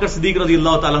سیدنا ابوبکر صدیق رضی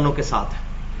اللہ تعالیٰ عنہ کے ساتھ ہیں.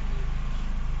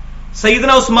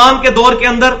 سیدنا عثمان کے دور کے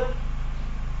اندر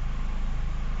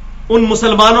ان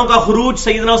مسلمانوں کا خروج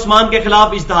سیدنا عثمان کے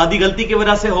خلاف اجتہادی غلطی کی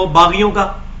وجہ سے ہو، باغیوں کا،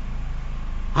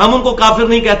 ہم ان کو کافر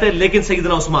نہیں کہتے، لیکن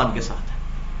سیدنا عثمان کے ساتھ ہے.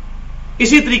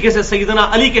 اسی طریقے سے سیدنا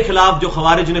علی کے خلاف جو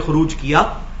خوارج نے خروج کیا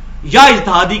یا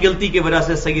اجتہادی غلطی کی وجہ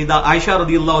سے سیدہ عائشہ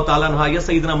رضی اللہ تعالیٰ عنہ یا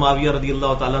سیدنا معاویہ رضی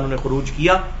اللہ تعالیٰ عنہ نے خروج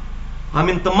کیا، ہم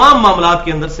ان تمام معاملات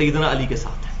کے اندر سیدنا علی کے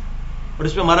ساتھ ہیں. اور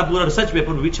اس میں ہمارا پورا ریسرچ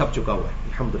پیپر بھی چھپ چکا ہوا ہے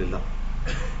الحمدللہ،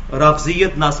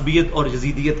 رافضیت، ناسبیت اور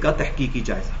یزیدیت کا تحقیقی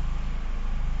جائزہ.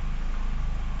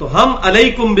 تو ہم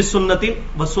علیکم بسنت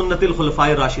و سنت الخلفاء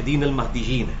الراشدین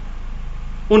المہدیین ہیں،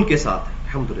 ان کے ساتھ ہیں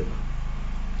الحمدللہ.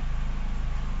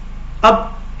 اب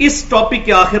اس ٹاپک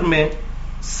کے آخر میں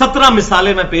 17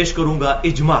 مثالیں میں پیش کروں گا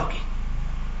اجماع کی،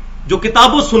 جو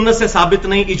کتاب و سنت سے ثابت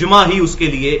نہیں، اجماع ہی اس کے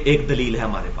لیے ایک دلیل ہے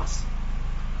ہمارے پاس.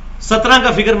 17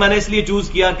 کا فگر میں نے اس لیے چوز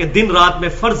کیا کہ دن رات میں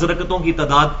فرض رکعتوں کی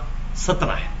تعداد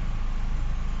 17 ہے،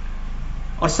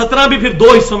 اور 17 بھی پھر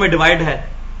 2 حصوں میں ڈیوائڈ ہے.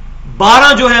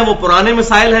 12 جو ہیں وہ پرانے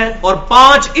مسائل ہیں، اور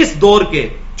 5 اس دور کے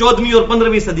 14ویں اور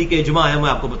 15ویں صدی کے اجماع ہیں، میں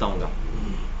آپ کو بتاؤں گا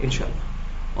انشاءاللہ.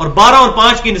 اور 12 اور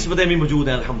 5 کی نسبتیں بھی موجود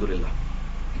ہیں الحمدللہ.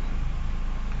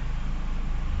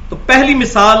 تو پہلی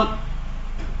مثال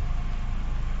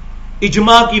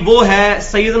اجماع کی وہ ہے،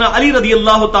 سیدنا علی رضی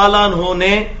اللہ تعالیٰ عنہ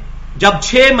نے جب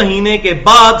 6 مہینے کے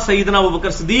بعد سیدنا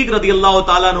ابوبکر صدیق رضی اللہ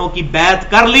تعالیٰ عنہ کی بیعت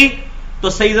کر لی، تو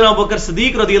سیدنا ابوبکر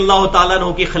صدیق رضی اللہ تعالیٰ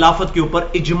عنہ کی خلافت کے اوپر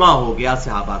اجماع ہو گیا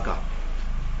صحابہ کا،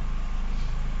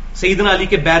 سیدنا علی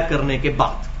کے بیعت کرنے کے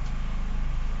بعد.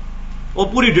 وہ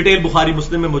پوری ڈیٹیل بخاری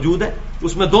مسلم میں موجود ہے،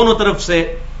 اس میں دونوں طرف سے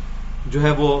جو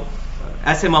ہے وہ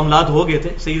ایسے معاملات ہو گئے تھے.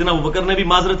 سیدنا ابوبکر نے بھی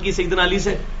معذرت کی سیدنا علی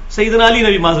سے، سیدنا علی نے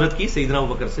بھی معذرت کی سیدنا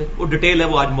ابوبکر سے. وہ ڈیٹیل ہے،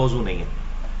 وہ آج موضوع نہیں ہے.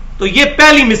 تو یہ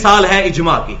پہلی مثال ہے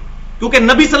اجماع کی، کیونکہ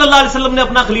نبی صلی اللہ علیہ وسلم نے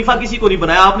اپنا خلیفہ کسی کو نہیں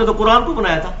بنایا، آپ نے تو قرآن کو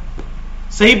بنایا تھا.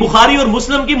 صحیح بخاری اور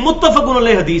مسلم کی متفق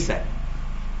علیہ حدیث ہے.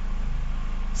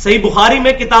 صحیح بخاری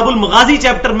میں کتاب المغازی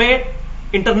چیپٹر میں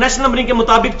انٹرنیشنل نمبرنگ کے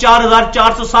مطابق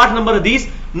 4460 نمبر حدیث،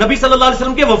 نبی صلی اللہ علیہ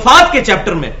وسلم کے وفات کے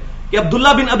چیپٹر میں، کہ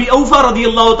عبداللہ بن ابی اوفا رضی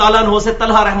اللہ تعالیٰ عنہ سے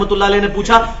طلحہ رحمۃ اللہ علیہ نے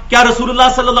پوچھا کیا رسول اللہ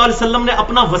صلی اللہ علیہ وسلم نے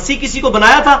اپنا وصی کسی کو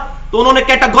بنایا تھا؟ تو انہوں نے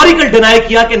کیٹاگوریکل ڈینائی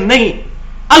کیا کہ نہیں،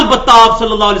 البتہ آپ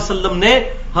صلی اللہ علیہ وسلم نے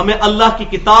ہمیں اللہ کی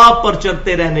کتاب پر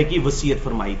چلتے رہنے کی وصیت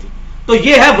فرمائی تھی. تو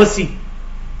یہ ہے وصی،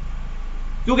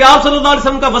 کیونکہ آپ صلی اللہ علیہ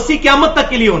وسلم کا وصی قیامت تک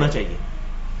کے لیے ہونا چاہیے.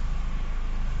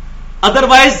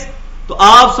 ادروائز تو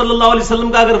آپ صلی اللہ علیہ وسلم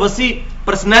کا اگر وسیع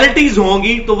پرسنالٹیز ہوں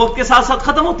گی تو وقت کے ساتھ ساتھ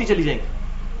ختم ہوتی چلی جائیں گی.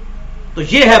 تو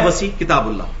یہ ہے وسیع کتاب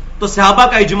اللہ. تو صحابہ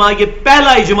کا اجماع یہ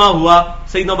پہلا اجماع ہوا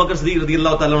سیدنا ابوبکر صدیق رضی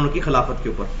اللہ تعالیٰ عنہ کی خلافت کے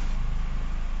اوپر.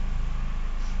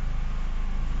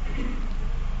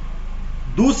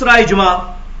 دوسرا اجماع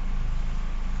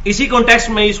اسی کانٹیکسٹ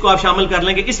میں اس کو آپ شامل کر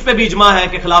لیں کہ اس پہ بھی اجماع ہے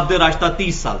کہ خلافت راشدہ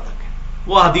 30 سال تک ہے.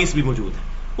 وہ حدیث بھی موجود ہے.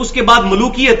 اس کے بعد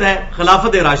ملوکیت ہے,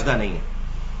 خلافت راشدہ نہیں ہے.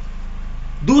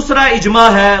 دوسرا اجماع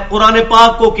ہے قرآن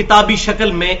پاک کو کتابی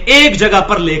شکل میں ایک جگہ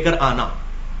پر لے کر آنا.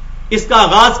 اس کا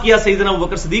آغاز کیا سیدنا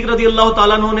ابوبکر صدیق رضی اللہ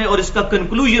تعالیٰ عنہ نے, اور اس کا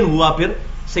کنکلوژن ہوا پھر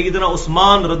سیدنا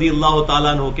عثمان رضی اللہ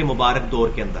تعالیٰ عنہ کے مبارک دور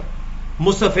کے اندر,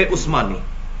 مصحف عثمانی.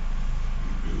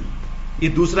 یہ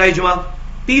دوسرا اجماع.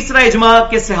 تیسرا اجماع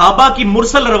کہ صحابہ کی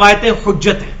مرسل روایتیں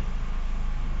حجت ہیں.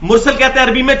 مرسل کہتے ہیں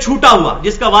عربی میں چھوٹا ہوا,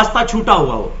 جس کا واسطہ چھوٹا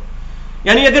ہوا ہو.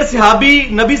 یعنی اگر صحابی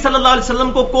نبی صلی اللہ علیہ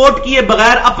وسلم کو کوٹ کیے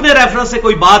بغیر اپنے ریفرنس سے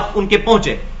کوئی بات ان کے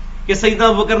پہنچے کہ سیدنا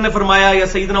ابوبکر نے فرمایا یا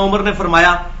سیدنا عمر نے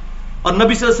فرمایا, اور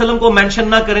نبی صلی اللہ علیہ وسلم کو مینشن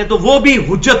نہ کریں, تو وہ بھی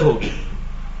حجت ہوگی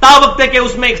تا وقت ہے کہ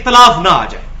اس میں اختلاف نہ آ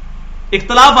جائے.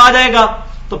 اختلاف آ جائے گا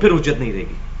تو پھر حجت نہیں رہے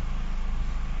گی.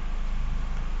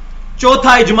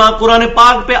 چوتھا اجماع قرآن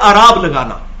پاک پہ اعراب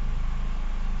لگانا.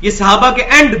 یہ صحابہ کے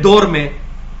اینڈ دور میں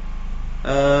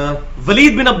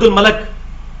ولید بن عبد الملک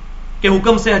کے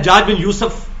حکم سے حجاج بن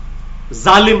یوسف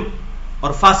ظالم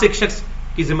اور فاسق شخص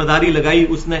کی ذمہ داری لگائی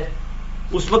اس نے.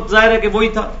 اس وقت ظاہر ہے کہ وہی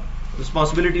تھا,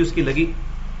 رسپانسبلٹی اس کی لگی,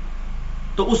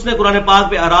 تو اس نے قرآن پاک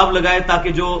پہ اعراب لگائے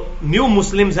تاکہ جو نیو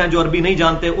مسلمز ہیں جو عربی نہیں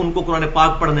جانتے ان کو قرآن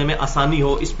پاک پڑھنے میں آسانی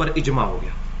ہو. اس پر اجماع ہو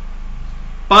گیا.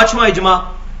 پانچواں اجماع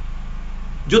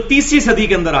جو 30ویں صدی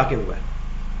کے اندر آ کے ہوا ہے,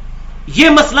 یہ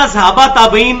مسئلہ صحابہ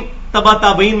تابعین تبا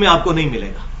تابعین میں آپ کو نہیں ملے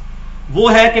گا.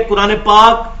 وہ ہے کہ قرآن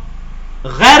پاک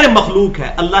غیر مخلوق ہے,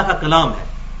 اللہ کا کلام ہے,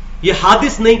 یہ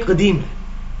حادث نہیں قدیم ہے.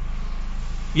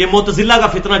 یہ معتزلہ کا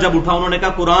فتنہ جب اٹھا, انہوں نے کہا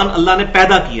قرآن اللہ نے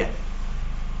پیدا کیا ہے,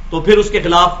 تو پھر اس کے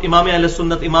خلاف امام اہل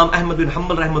سنت امام احمد بن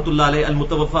حنبل رحمۃ اللہ علیہ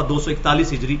المتوفى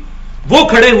 241 ہجری وہ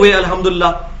کھڑے ہوئے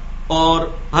الحمدللہ. اور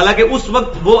حالانکہ اس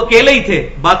وقت وہ اکیلے ہی تھے,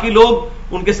 باقی لوگ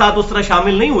ان کے ساتھ اس طرح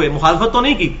شامل نہیں ہوئے, مخالفت تو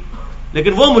نہیں کی,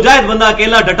 لیکن وہ مجاہد بندہ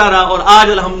اکیلا ڈٹا رہا, اور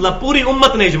آج الحمدللہ پوری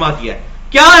امت نے اجماع کیا ہے.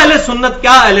 کیا اہل سنت,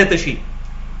 کیا اہل تشیع.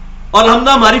 اور الحمدللہ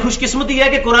ہماری خوش قسمتی ہے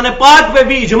کہ قرآن پاک پہ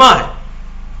بھی اجماع ہے.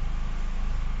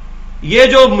 یہ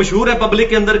جو مشہور ہے پبلک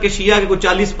کے اندر کہ شیعہ کے کوئی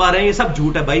 40 پارے ہیں, یہ سب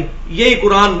جھوٹ ہے بھائی. یہی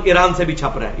قرآن ایران سے بھی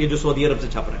چھپ رہا ہے, یہ جو سعودی عرب سے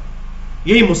چھپ رہا ہے,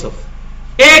 یہی مصحف,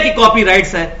 ایک ہی کاپی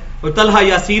رائٹس ہے. اور طلحہ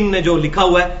یاسین نے جو لکھا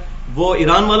ہوا ہے وہ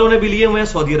ایران والوں نے بھی لیے ہوئے ہیں,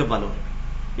 سعودی عرب والوں نے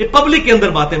بھی. یہ پبلک کے اندر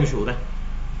باتیں مشہور ہیں.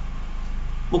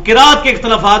 وہ قرات کے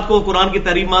اختلافات کو قرآن کی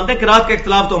تعریف مانتے ہیں. قرات کا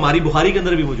اختلاف تو ہماری بخاری کے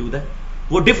اندر بھی موجود ہے,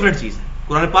 وہ ڈفرنٹ چیز ہے.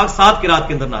 قرآن پاک 7 قرات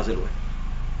کے اندر نازل ہوا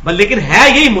ہے, لیکن ہے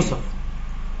یہی مصحف.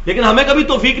 لیکن ہمیں کبھی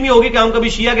توفیق نہیں ہوگی کہ ہم کبھی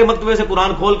شیعہ کے مکتبے سے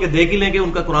قرآن کھول کے دیکھ ہی لیں کہ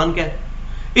ان کا قرآن کیا ہے.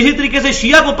 اسی طریقے سے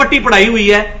شیعہ کو پٹی پڑھائی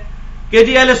ہوئی ہے کہ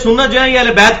جی اہل سنت جو ہے یہ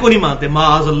اہل بیت کو نہیں مانتے,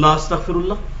 معاذ اللہ استغفر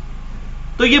اللہ.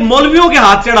 تو یہ مولویوں کے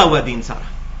ہاتھ چڑھا ہوا ہے دین سارا,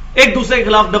 ایک دوسرے کے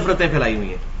خلاف نفرتیں پھیلائی ہوئی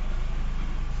ہیں.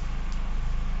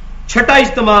 چھٹا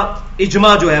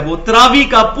اجماع جو ہے وہ تراویح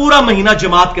کا پورا مہینہ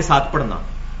جماعت کے ساتھ پڑھنا.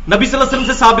 نبی صلی اللہ علیہ وسلم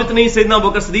سے ثابت نہیں, سیدنا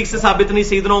ابوبکر صدیق سے ثابت نہیں,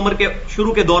 سیدنا عمر کے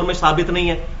شروع کے دور میں ثابت نہیں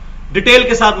ہے. ڈیٹیل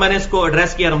کے ساتھ میں نے اس کو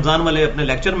ایڈریس کیا رمضان والے اپنے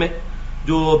لیکچر میں,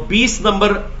 جو 20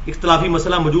 نمبر اختلافی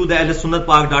مسئلہ موجود ہے اہل سنت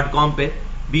پاک .com پہ,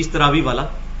 20 تراویح والا,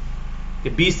 کہ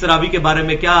 20 تراویح کے بارے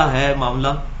میں کیا ہے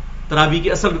معاملہ, تراویح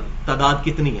کی اصل تعداد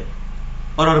کتنی ہے,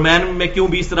 اور ارمین میں کیوں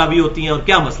 20 تراویح ہوتی ہیں اور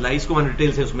کیا مسئلہ ہے, اس کو میں نے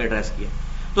ڈیٹیل سے اس میں ایڈریس کیا.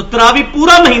 تو تراویح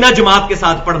پورا مہینہ جماعت کے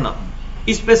ساتھ پڑھنا,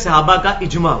 اس پہ صحابہ کا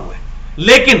اجماع ہوا ہے.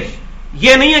 لیکن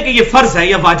یہ نہیں ہے کہ یہ فرض ہے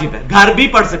یا واجب ہے, گھر بھی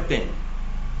پڑھ سکتے ہیں.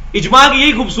 اجماع کی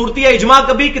یہی خوبصورتی ہے, اجماع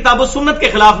کبھی کتاب و سنت کے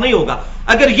خلاف نہیں ہوگا.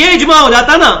 اگر یہ اجماع ہو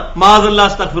جاتا نا, معاذ اللہ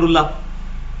استغفر اللہ,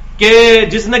 کہ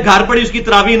جس نے گھر پڑھی اس کی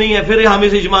تراویح نہیں ہے, پھر ہم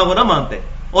اس اجماع کو نہ مانتے.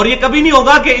 اور یہ کبھی نہیں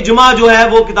ہوگا کہ اجماع جو ہے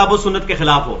وہ کتاب و سنت کے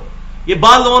خلاف ہو. یہ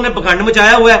بعض لوگوں نے پکھنڈ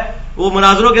مچایا ہوا ہے, وہ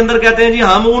مناظروں کے اندر کہتے ہیں جی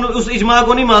ہم اس اجماع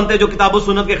کو نہیں مانتے جو کتاب و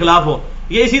سنت کے خلاف ہو.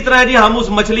 یہ اسی طرح ہے جی ہم اس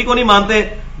مچھلی کو نہیں مانتے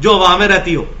جو ہوا میں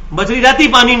رہتی ہو. مچھلی رہتی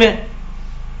پانی میں,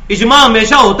 اجماع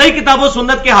ہمیشہ ہوتا ہی کتاب و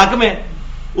سنت کے حق میں.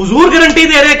 حضور گارنٹی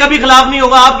دے رہے ہیں کبھی خلاف نہیں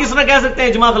ہوگا. آپ کس طرح کہہ سکتے ہیں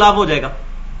اجماع خلاف ہو جائے گا؟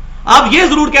 آپ یہ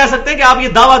ضرور کہہ سکتے ہیں کہ آپ یہ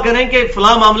دعویٰ کریں کہ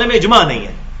فلاں معاملے میں اجماع نہیں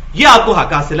ہے, یہ آپ کو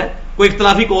حق حاصل ہے, کوئی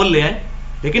اختلافی قول لے آئیں.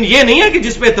 لیکن یہ نہیں ہے کہ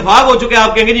جس پہ اتفاق ہو چکے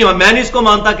آپ کہیں گے جی میں نہیں اس کو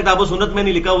مانتا, کتاب و سنت میں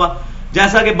نہیں لکھا ہوا,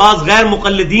 جیسا کہ بعض غیر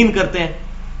مقلدین کرتے ہیں.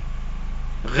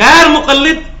 غیر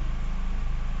مقلد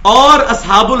اور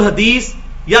اصحاب الحدیث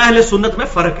یا اہل سنت میں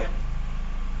فرق ہے.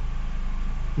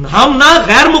 ہم نہ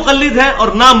غیر مقلد ہیں اور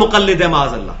نہ مقلد ہیں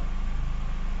معاذ اللہ.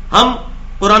 ہم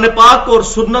قرآن پاک کو اور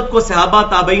سنت کو صحابہ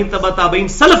تابعین تبع تابعین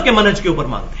سلف کے منہج کے اوپر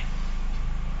مانتے ہیں,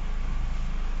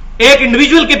 ایک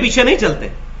انڈیویجول کے پیچھے نہیں چلتے.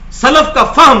 سلف کا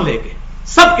فہم لے کے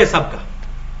سب کے سب کا.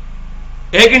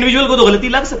 ایک انڈیویجول کو تو غلطی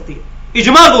لگ سکتی ہے,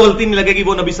 اجماع کو غلطی نہیں لگے گی,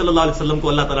 وہ نبی صلی اللہ علیہ وسلم کو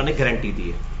اللہ تعالیٰ نے گارنٹی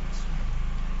دی ہے.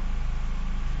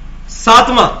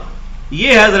 ساتواں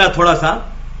یہ ہے ذرا تھوڑا سا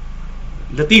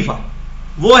لطیفہ,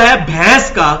 وہ ہے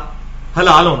بھینس کا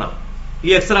حلال ہونا.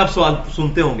 یہ اکثر آپ سوال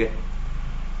سنتے ہوں گے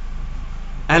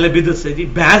اہل بدعت سے, جی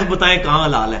بھینس بتائیں کہاں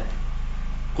حلال ہے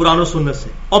قرآن و سنت سے,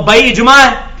 اور بھائی اجماع ہے.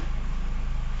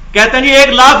 کہتے ہیں جی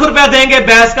 1 لاکھ روپیہ دیں گے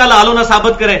بھینس کا حلال ہونا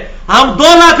ثابت کریں, ہم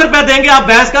 2 لاکھ روپیہ دیں گے آپ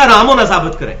بھینس کا حرام ہونا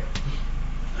ثابت کریں.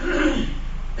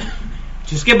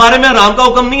 جس کے بارے میں حرام کا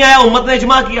حکم نہیں آیا امت نے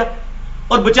اجماع کیا,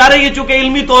 اور بےچارے یہ چونکہ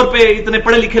علمی طور پہ اتنے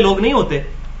پڑھے لکھے لوگ نہیں ہوتے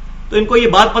تو ان کو یہ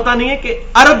بات پتا نہیں ہے کہ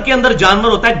عرب کے اندر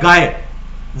جانور ہوتا ہے گائے,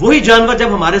 وہی جانور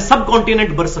جب ہمارے سب کانٹیننٹ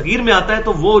برصغیر میں آتا ہے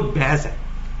تو وہ بھینس ہے.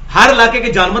 ہر علاقے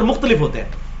کے جانور مختلف ہوتے ہیں,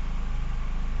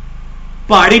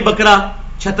 پہاڑی بکرا,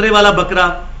 چھترے والا بکرا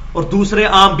اور دوسرے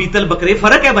عام بیتل بکرے,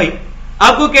 فرق ہے بھائی.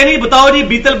 آپ کو کہنے بتاؤ جی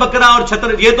بیتل بکرا اور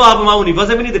چھتر, یہ تو آپ امام حنیفہ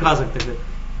سے بھی نہیں دکھا سکتے تھے,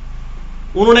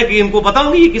 انہوں نے کہ ان کو پتا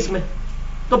ہوگی یہ قسم ہے.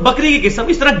 تو بکری کی قسم,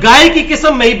 اس طرح گائے کی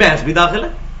قسم میں ہی بھینس بھی داخل ہے.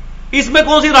 اس میں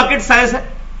کون سی راکٹ سائنس ہے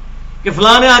کہ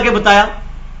فلاں نے آ کے بتایا؟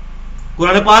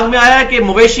 قرآن پاک میں آیا ہے کہ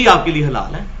مویشی آپ کے لیے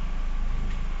حلال ہے.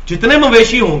 جتنے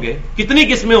مویشی ہوں گے, کتنی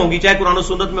قسمیں ہوں گی, چاہے قرآن و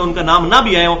سنت میں ان کا نام نہ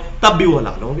بھی آئے ہوں تب بھی وہ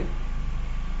حلال ہوں گے.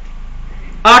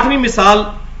 8ویں مثال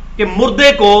کہ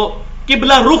مردے کو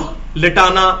قبلہ رخ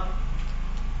لٹانا,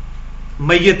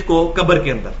 میت کو قبر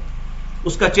کے اندر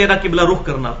اس کا چہرہ قبلہ رخ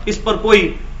کرنا, اس پر کوئی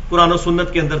قرآن و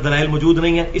سنت کے اندر دلائل موجود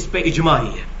نہیں ہے, اس پہ اجماع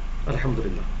ہی ہے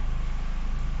الحمدللہ.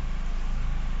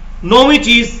 9ویں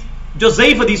چیز جو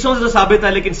ضعیف حدیثوں سے ثابت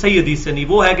ہے لیکن صحیح حدیث سے نہیں,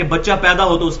 وہ ہے کہ بچہ پیدا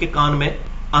ہو تو اس کے کان میں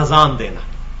اذان دینا,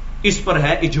 اس پر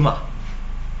ہے اجماع,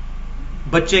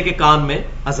 بچے کے کان میں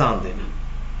اذان دینا.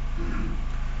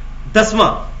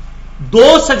 10واں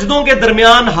 2 سجدوں کے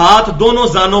درمیان ہاتھ دونوں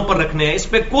زانوں پر رکھنے ہیں, اس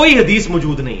پہ کوئی حدیث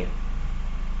موجود نہیں ہے.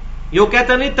 یہ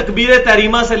کہتے نہیں تکبیر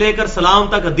تحریمہ سے لے کر سلام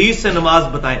تک حدیث سے نماز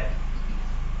بتائیں,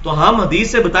 تو ہم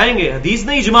حدیث سے بتائیں گے, حدیث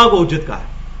نے اجماع کو حجت کہا ہے.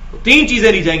 تو 3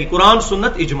 چیزیں لی جائیں گی, قرآن,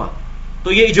 سنت, اجماع.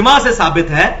 تو یہ اجماع سے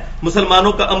ثابت ہے,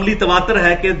 مسلمانوں کا عملی تواتر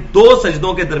ہے کہ 2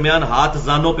 سجدوں کے درمیان ہاتھ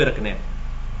زانوں پہ رکھنے ہیں.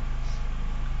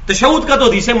 تشہد کا تو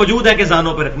حدیثیں موجود ہے کہ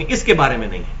زانوں پہ رکھنی, اس کے بارے میں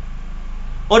نہیں ہے.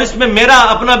 اور اس میں میرا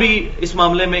اپنا بھی اس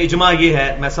معاملے میں اجماع یہ ہے,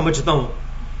 میں سمجھتا ہوں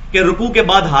کہ رکوع کے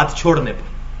بعد ہاتھ چھوڑنے پر.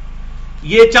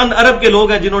 یہ چند عرب کے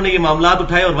لوگ ہیں جنہوں نے یہ معاملات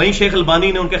اٹھائے, اور وہیں شیخ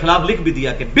البانی نے ان کے خلاف لکھ بھی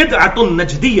دیا کہ بدعۃ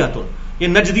نجدیۃ, یہ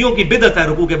نجدیوں کی بدعت ہے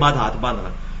رکوع کے بعد ہاتھ باندھنا.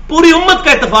 پوری امت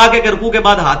کا اتفاق ہے کہ رکوع کے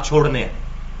بعد ہاتھ چھوڑنے ہیں.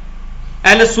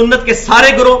 اہل سنت کے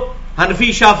سارے گروہ,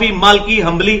 حنفی, شافی, مالکی,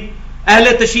 حنبلی,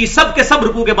 اہل تشیع, سب کے سب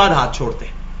رکوع کے بعد ہاتھ چھوڑتے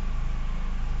ہیں.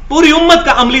 پوری امت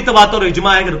کا عملی تواتر اور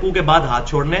اجماع ہے کہ رکوع کے بعد ہاتھ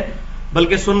چھوڑنے.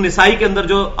 بلکہ سنن نسائی کے اندر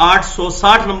جو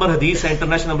 860 نمبر حدیث ہے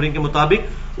انٹرنیشنل نمبرنگ کے مطابق,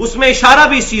 اس میں اشارہ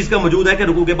بھی اس چیز کا موجود ہے کہ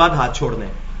رکوع کے بعد ہاتھ چھوڑنے.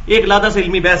 ایک علیحدہ سے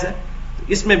علمی بحث ہے,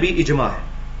 اس میں بھی اجماع ہے.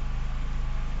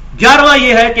 11واں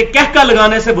یہ ہے کہ کہکہ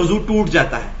لگانے سے وضو ٹوٹ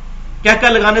جاتا ہے, کہکہ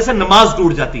لگانے سے نماز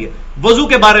ٹوٹ جاتی ہے. وضو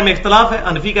کے بارے میں اختلاف ہے,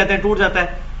 حنفی کہتے ہیں ٹوٹ جاتا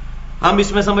ہے, ہم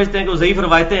اس میں سمجھتے ہیں کہ وہ ضعیف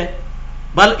روایتیں ہیں.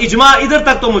 بل اجماع ادھر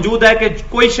تک تو موجود ہے کہ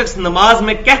کوئی شخص نماز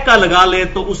میں کہکہ لگا لے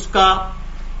تو اس کا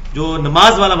جو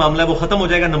نماز والا معاملہ ہے وہ ختم ہو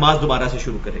جائے گا, نماز دوبارہ سے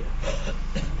شروع کرے گا.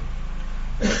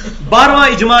 12واں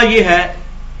اجماع یہ ہے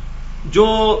جو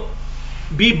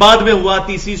بھی بعد میں ہوا,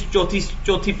 3ری,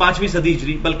 4تھی, 5ویں صدی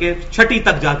ہجری, بلکہ 6ٹھی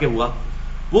تک جا کے ہوا,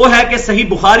 وہ ہے کہ صحیح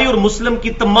بخاری اور مسلم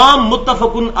کی تمام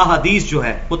متفقن احادیث جو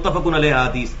ہے, متفقن علیہ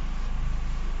احادیث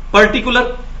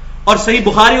پرٹیکولر, اور صحیح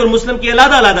بخاری اور مسلم کی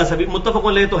علیحدہ علیحدہ سے بھی متفقن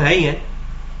علیہ تو ہے ہی ہیں,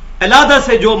 علیحدہ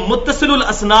سے جو متصل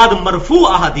الاسناد مرفوع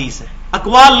احادیث ہیں,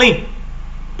 اقوال نہیں,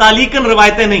 تعلیقاً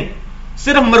روایتیں نہیں,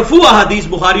 صرف مرفوع احادیث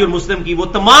بخاری اور مسلم کی, وہ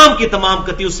تمام کی تمام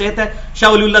قطعی الصحت ہے. شاہ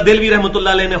ولی اللہ دہلوی رحمۃ اللہ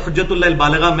علیہ نے حجت اللہ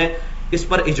البالغہ میں اس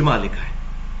پر اجماع لکھا ہے.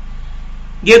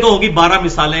 یہ تو ہوگی 12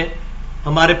 مثالیں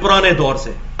ہمارے پرانے دور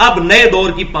سے. اب نئے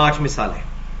دور کی 5 مثالیں,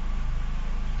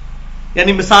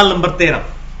 یعنی مثال نمبر 13,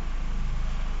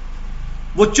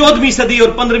 وہ 14ویں صدی اور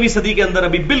 15ویں صدی کے اندر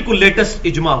ابھی بالکل لیٹسٹ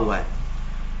اجماع ہوا ہے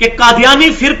کہ قادیانی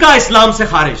فرقہ اسلام سے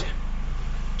خارج ہے.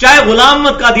 چاہے غلام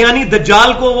احمد قادیانی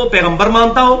دجال کو وہ پیغمبر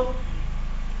مانتا ہو,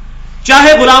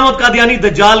 چاہے غلام احمد قادیانی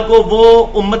دجال کو وہ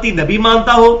امتی نبی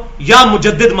مانتا ہو یا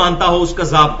مجدد مانتا ہو اس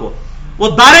کذاب کو, وہ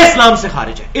دار اسلام سے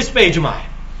خارج ہے. اس پہ اجماع ہے.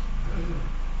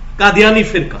 قادیانی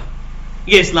فرقہ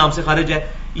یہ اسلام سے خارج ہے.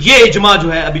 یہ اجماع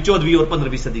جو ہے ابھی 14ویں اور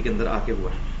 15ویں صدی کے اندر آ کے ہوا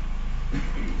ہے.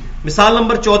 مثال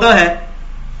نمبر 14 ہے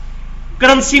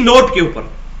کرنسی نوٹ کے اوپر.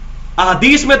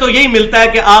 احادیث میں تو یہی ملتا ہے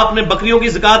کہ آپ نے بکریوں کی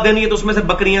زکات دینی ہے تو اس میں سے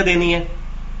بکریاں دینی ہیں,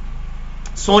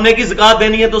 سونے کی زکات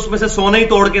دینی ہے تو اس میں سے سونا ہی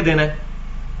توڑ کے دینا ہے,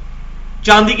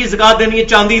 چاندی کی زکات دینی ہے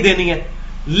چاندی دینی ہے.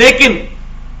 لیکن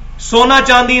سونا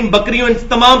چاندی ان بکریوں ان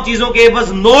تمام چیزوں کے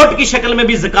عوض نوٹ کی شکل میں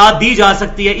بھی زکات دی جا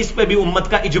سکتی ہے، اس پہ بھی امت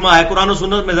کا اجماع ہے. قرآن و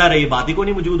سنت میں ظاہر ہے یہ بات ہی کو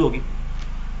نہیں موجود ہوگی.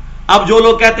 اب جو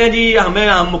لوگ کہتے ہیں جی ہم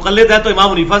مقلد ہیں تو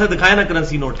امام حنیفہ سے دکھائے نا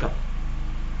کرنسی نوٹ کا،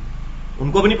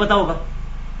 ان کو بھی نہیں پتا ہوگا.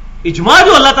 اجماع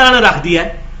جو اللہ تعالیٰ نے رکھ دیا ہے،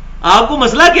 آپ کو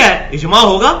مسئلہ کیا ہے؟ اجماع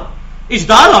ہوگا،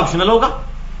 اجتہاد آپشنل ہوگا.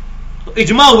 تو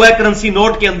اجماع ہوا ہے کرنسی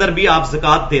نوٹ کے اندر بھی آپ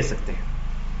زکات دے سکتے ہیں.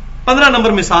 15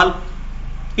 نمبر مثال،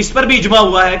 اس پر بھی اجماع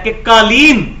ہوا ہے کہ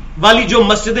قالین والی جو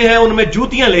مسجدیں ہیں ان میں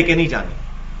جوتیاں لے کے نہیں جانی.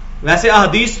 ویسے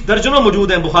احادیث درجنوں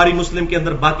موجود ہیں بخاری مسلم کے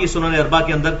اندر، باقی سنن اربعہ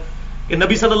کے اندر، کہ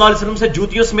نبی صلی اللہ علیہ وسلم سے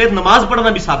جوتیوں سمیت نماز پڑھنا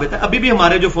بھی ثابت ہے. ابھی بھی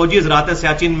ہمارے جو فوجی حضرات ہیں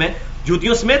سیاچن میں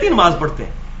جوتیوں سمیت ہی نماز پڑھتے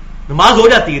ہیں، نماز ہو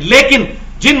جاتی ہے. لیکن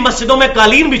جن مسجدوں میں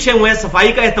قالین بچھے ہوئے ہیں،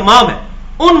 صفائی کا اہتمام ہے،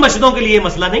 ان مسجدوں کے لیے یہ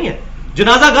مسئلہ نہیں ہے.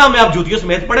 جنازہ گاہ میں آپ جوتیوں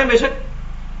سمیت پڑھیں بے شک،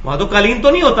 وہاں تو قالین تو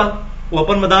نہیں ہوتا، وہ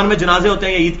اوپن میدان میں جنازے ہوتے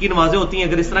ہیں یا عید کی نمازیں ہوتی ہیں.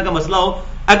 اگر اس طرح کا مسئلہ ہو،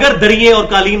 اگر دریے اور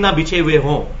قالین نہ بچھے ہوئے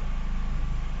ہوں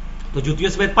تو جوتیوں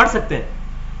سمیت پڑھ سکتے ہیں.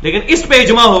 لیکن اس پہ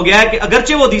اجماع ہو گیا ہے کہ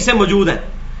اگرچہ وہ حدیثیں موجود ہیں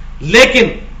لیکن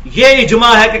یہ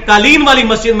اجماع ہے کہ قالین والی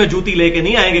مسجد میں جوتی لے کے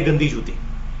نہیں آئیں گے، گندی جوتی.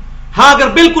 ہاں اگر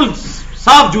بالکل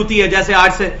صاف جوتی ہے، جیسے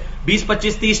آج سے 20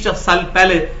 25 30 سال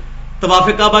پہلے طواف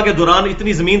کعبہ کے دوران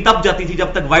اتنی زمین تپ جاتی تھی جب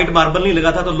تک وائٹ ماربل نہیں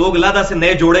لگا تھا تو لوگ علیحدہ سے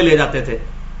نئے جوڑے لے جاتے تھے.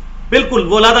 بالکل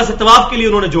وہ علیحدہ سے طواف کے لیے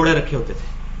انہوں نے جوڑے رکھے ہوتے تھے.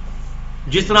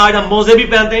 جس طرح آج ہم موزے بھی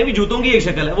پہنتے ہیں بھی جوتوں کی ایک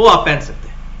شکل ہے، وہ آپ پہن سکتے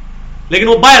ہیں لیکن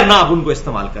وہ باہر نہ آپ ان کو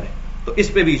استعمال کریں. تو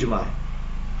اس پہ بھی اجماع ہے.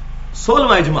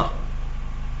 16واں اجماع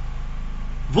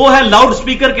وہ ہے لاؤڈ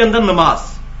سپیکر کے اندر نماز.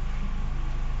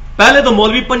 پہلے تو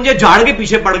مولوی پنجے جھاڑ کے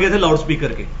پیچھے پڑ گئے تھے لاؤڈ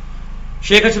سپیکر کے.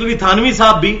 شیخ اشرفی تھانوی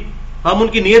صاحب بھی، ہم ان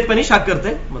کی نیت پہ نہیں شک کرتے،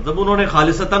 مطلب انہوں نے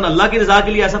خالصتاً اللہ کی رضا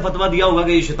کے لیے ایسا فتویٰ دیا ہوگا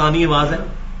کہ یہ شیطانی آواز ہے.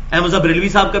 احمد بریلوی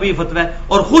صاحب کا بھی یہ فتویٰ ہے،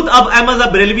 اور خود اب احمد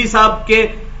بریلوی صاحب کے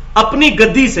اپنی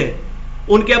گدی سے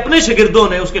ان کے اپنے شاگردوں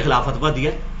نے اس کے خلاف فتویٰ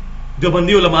دیا.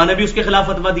 دیوبندی علماء نے بھی اس کے خلاف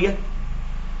فتویٰ دیا.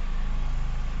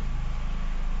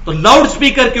 تو لاؤڈ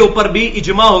سپیکر کے اوپر بھی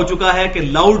اجماع ہو چکا ہے کہ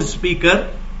لاؤڈ سپیکر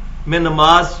میں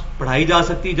نماز پڑھائی جا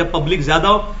سکتی جب پبلک زیادہ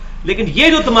ہو. لیکن یہ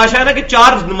جو تماشا ہے نا کہ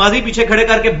 4 نمازی پیچھے کھڑے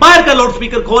کر کے باہر کا لاؤڈ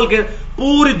سپیکر کھول کے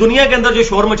پوری دنیا کے اندر جو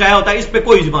شور مچایا ہوتا ہے، اس پہ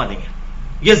کوئی اجماع نہیں ہے.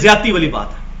 یہ زیادتی والی بات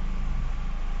ہے.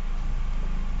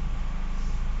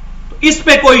 تو اس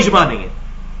پہ کوئی اجماع نہیں ہے.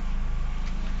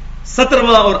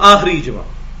 17واں اور آخری اجماع،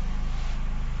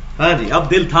 ہاں جی اب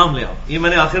دل تھام لے، آپ یہ میں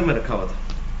نے آخر میں رکھا ہوا تھا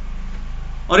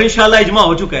اور انشاءاللہ اجماع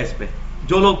ہو چکا ہے اس پہ.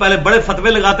 جو لوگ پہلے بڑے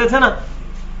فتوے لگاتے تھے نا،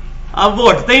 اب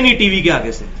وہ ہٹتے ہی نہیں ٹی وی کے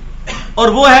آگے سے. اور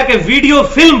وہ ہے کہ ویڈیو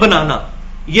فلم بنانا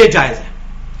یہ جائز ہے.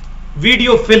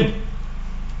 ویڈیو فلم،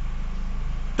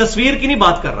 تصویر کی نہیں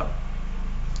بات کر رہا،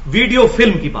 ویڈیو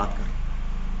فلم کی بات کر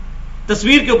رہا.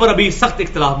 تصویر کے اوپر ابھی سخت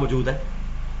اختلاف موجود ہے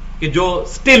کہ جو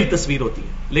سٹل تصویر ہوتی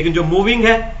ہے، لیکن جو موونگ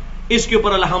ہے اس کے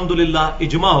اوپر الحمدللہ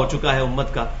اجماع ہو چکا ہے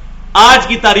امت کا. آج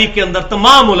کی تاریخ کے اندر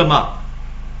تمام علماء،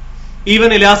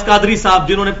 ایون الیاس قادری صاحب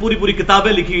جنہوں نے پوری پوری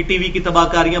کتابیں لکھی، ٹی وی کی تباہ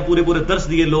کاریاں، پورے پورے درس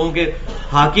دیے، لوگوں کے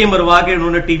ہاکے مروا کے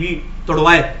انہوں نے ٹی وی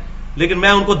توڑوائے، لیکن میں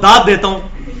ان کو داد دیتا ہوں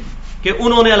کہ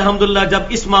انہوں نے الحمدللہ جب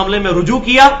اس معاملے میں رجوع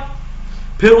کیا،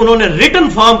 پھر انہوں نے ریٹن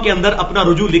فارم کے اندر اپنا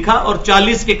رجوع لکھا اور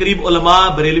 40 کے قریب علماء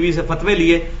بریلوی سے فتوے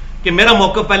لیے کہ میرا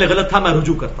موقف پہلے غلط تھا، میں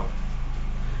رجوع کرتا ہوں.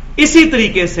 اسی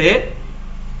طریقے سے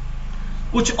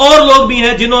کچھ اور لوگ بھی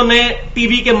ہیں جنہوں نے ٹی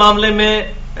وی کے معاملے میں،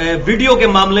 ویڈیو کے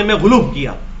معاملے میں غلو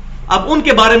کیا. اب ان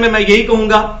کے بارے میں یہی کہوں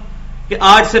گا کہ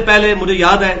آج سے پہلے مجھے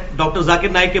یاد ہے ڈاکٹر ذاکر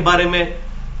نائک کے بارے میں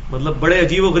مطلب بڑے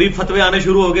عجیب و غریب فتوے آنے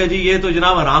شروع ہو گئے، جی یہ تو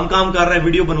جناب حرام کام کر رہا ہے،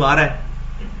 ویڈیو بنوا رہا ہے.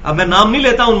 اب میں نام نہیں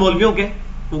لیتا ان مولویوں کے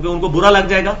کیونکہ ان کو برا لگ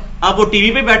جائے گا. اب وہ ٹی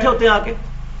وی پہ بیٹھے ہوتے ہیں آ کے.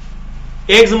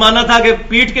 ایک زمانہ تھا کہ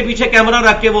پیٹھ کے پیچھے کیمرہ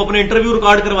رکھ کے وہ اپنے انٹرویو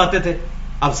ریکارڈ کرواتے تھے،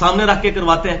 اب سامنے رکھ کے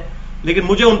کرواتے ہیں. لیکن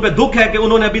مجھے ان پہ دکھ ہے کہ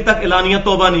انہوں نے ابھی تک اعلانیہ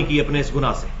توبہ نہیں کی اپنے اس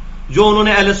گناہ سے جو انہوں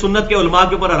نے اہل سنت کے علماء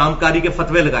کے اوپر حرام کاری کے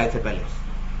فتوے لگائے تھے پہلے.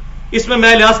 اس میں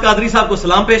الیاس قادری صاحب کو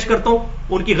سلام پیش کرتا ہوں،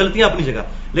 ان کی غلطیاں اپنی جگہ،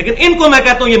 لیکن ان کو میں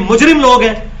کہتا ہوں یہ مجرم لوگ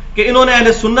ہیں کہ انہوں نے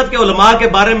اہل سنت کے علماء کے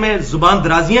بارے میں زبان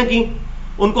درازیاں کی،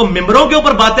 ان کو ممبروں کے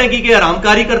اوپر باتیں کی کہ حرام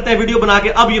کاری کرتے ہیں ویڈیو بنا کے.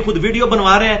 اب یہ خود ویڈیو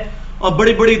بنوا رہے ہیں اور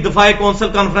بڑی بڑی دفاع کونسل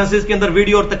کانفرنسز کے اندر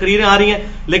ویڈیو اور تقریریں آ رہی ہیں،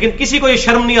 لیکن کسی کو یہ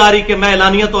شرم نہیں آ رہی کہ میں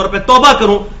اعلانیہ طور پہ توبہ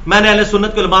کروں میں نے اہل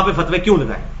سنت کے علماء پہ فتوے کیوں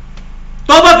لگائے.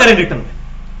 توبہ کریں ریٹن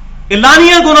میں،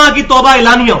 اعلانیہ گناہ کی توبہ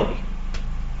اعلانیہ ہوگی.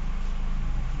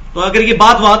 تو اگر یہ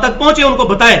بات وہاں تک پہنچے ان کو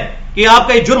بتائیں کہ آپ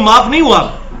کا یہ جرم معاف نہیں ہوا،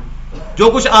 جو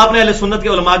کچھ آپ نے اہل سنت کے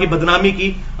علماء کی بدنامی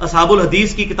کی، اصحاب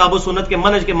الحدیث کی، کتاب و سنت کے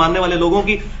منہج کے ماننے والے لوگوں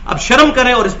کی، اب شرم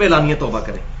کریں اور اس پہ اعلانیہ توبہ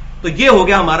کریں. تو یہ ہو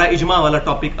گیا ہمارا اجماع والا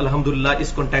ٹاپک، الحمدللہ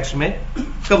اس کانٹیکسٹ میں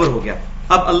کور ہو گیا.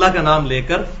 اب اللہ کا نام لے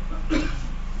کر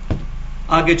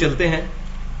آگے چلتے ہیں.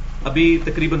 ابھی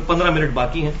تقریباً 15 منٹ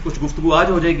باقی ہیں، کچھ گفتگو آج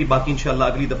ہو جائے گی، باقی انشاءاللہ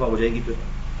اگلی دفعہ ہو جائے گی. پھر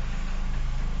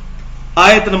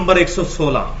آیت نمبر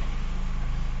 116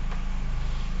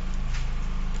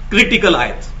 क्रिटिकल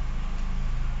आयत।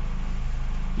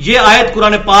 यह आयत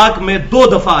कुरान पाक में 2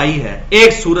 दफा आई है,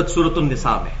 एक सूरत अन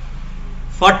निसा में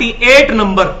 48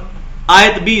 नंबर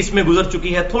आयत भी इसमें गुजर चुकी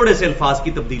है, थोड़े से अल्फाज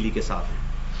की तब्दीली के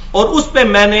साथ, और उस पे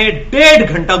मैंने 1.5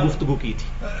 घंटा गुफ्तगू की थी,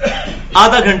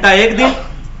 आधा घंटा एक दिन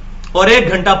और 1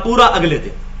 घंटा पूरा अगले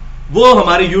दिन। वो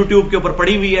हमारी यूट्यूब के ऊपर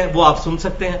पड़ी हुई है, वो आप सुन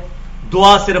सकते हैं।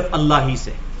 दुआ सिर्फ अल्लाह ही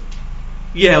से,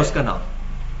 यह है उसका नाम,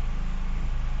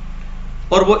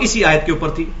 और वो इसी आयत के ऊपर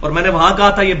थी। और मैंने वहां कहा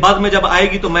था ये बाद में जब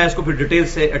आएगी तो मैं इसको फिर डिटेल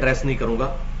से एड्रेस नहीं करूंगा,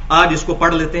 आज इसको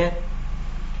पढ़ लेते हैं।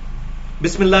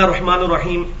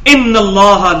 बिस्मिल्लाहिर्रहमानिर्रहीम।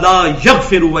 इन्नल्लाह ला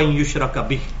यगफिरु अन युशरका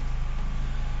बिह,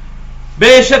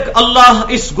 बेशक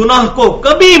अल्लाह इस गुनाह को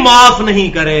कभी माफ नहीं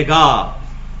करेगा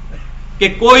कि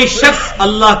कोई शख्स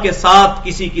अल्लाह के साथ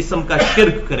किसी किस्म का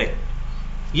शिर्क करे।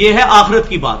 यह है आखिरत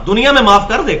की बात, दुनिया में माफ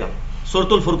कर देगा,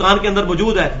 सूरतुल फुरकान के अंदर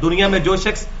मौजूद है। दुनिया में जो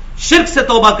शख्स शिर्क से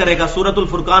तौबा करेगा, सूरतुल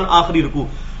फुरकान आखिरी रुकू,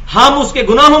 हम उसके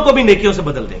गुनाहों को भी नेकियों से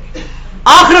बदल देंगे।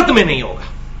 आखिरत में नहीं होगा,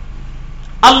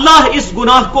 अल्लाह इस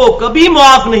गुनाह को कभी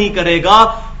माफ नहीं करेगा।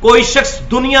 कोई शख्स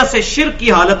दुनिया से शिर्क की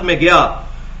हालत में गया,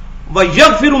 वह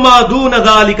यगफिरु मा दून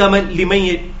ज़ालिका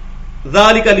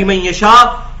लिमन यशा,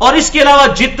 और इसके अलावा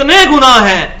जितने गुनाह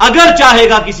हैं अगर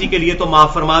चाहेगा किसी के लिए तो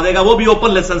माफ फरमा देगा। वो भी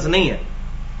ओपन लाइसेंस नहीं है,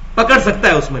 पकड़ सकता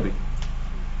है उसमें भी,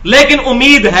 लेकिन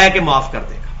उम्मीद है कि माफ कर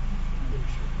देगा।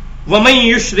 वमन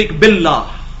युशरिक बिल्लाह,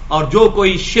 और जो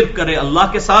कोई शिर्क करे अल्लाह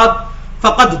के साथ,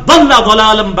 फकद दल्ला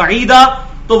दलालन बईदा,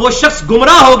 तो वो शख्स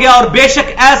गुमराह हो गया, और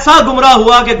बेशक ऐसा गुमराह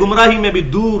हुआ कि गुमराही में भी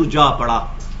दूर जा पड़ा।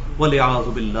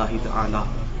 वलियाज़ु बिल्लाहि तआला।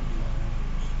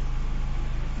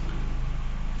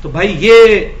 तो भाई ये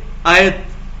आयत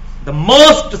the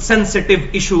most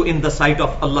sensitive issue in the site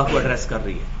of अल्लाह को एड्रेस कर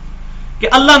रही है कि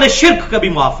अल्लाह ने शिर्क कभी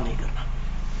माफ नहीं करना।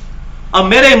 अब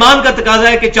मेरे ईमान का तकाजा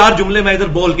है कि 4 जुमले मैं इधर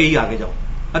बोल के ही आगे जाऊं,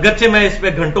 अगरचे मैं इस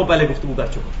पे घंटों पहले गुफ्तगू कर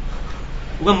चुका हूं,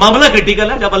 क्योंकि मामला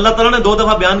क्रिटिकल है। जब अल्लाह ताला ने 2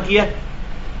 दफा बयान किया है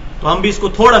तो हम भी इसको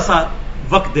थोड़ा सा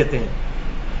वक्त देते हैं।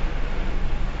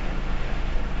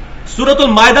 सूरतुल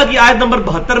मायदा की आयत नंबर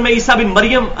 72 में ईसा बिन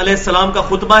मरियम अलैहिस्सलाम का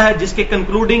खुतबा है, जिसके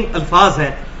कंक्लूडिंग अल्फाज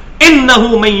है,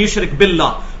 इन्नहु मन युशरिक बिल्लाह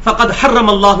फकद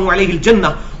हर्रमल्लाहु अलैहिल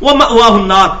जन्नह व मअवाहुन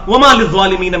नार व मा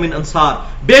लिज़्ज़ालिमीन मिन अंसार।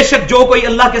 बेशक जो कोई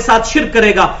अल्लाह के साथ शिर्क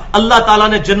करेगा, अल्लाह ताला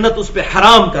ने जन्नत उस पे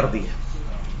हराम कर दी है,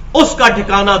 उसका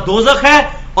ठिकाना दोज़ख है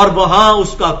और वहां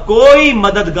उसका कोई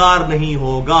मददगार नहीं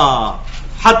होगा।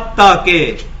 हत्ता के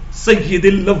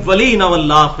सय्यिदुल अव्वलीन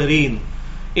वल आखिरीन,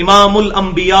 इमामुल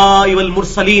अंबिया वल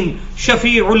मुरसलीन,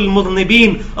 शफीउल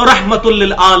मुज़निबीन, रहमतुल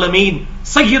लिल आलमीन,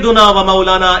 सय्यदुना व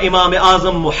मौलाना इमाम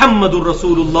आज़म मुहम्मदुर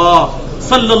रसूलुल्लाह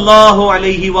सल्लल्लाहु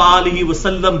अलैहि व आलिहि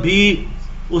वसल्लम भी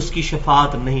उसकी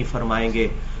शफाअत नहीं फरमाएंगे।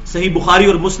 सही बुखारी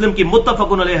और मुस्लिम की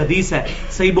मुत्तफकुन अलैह हदीस है,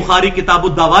 सही बुखारी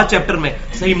किताबुद दावा चैप्टर में,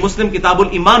 सही मुस्लिम किताबुल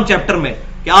ईमान चैप्टर में,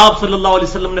 कि आप सल्लल्लाहु अलैहि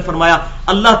वसल्लम ने फरमाया,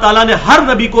 अल्लाह ताला ने हर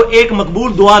नबी को एक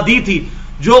मकबूल दुआ दी थी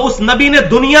जो उस नबी ने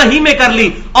दुनिया ही में कर ली,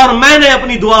 और मैंने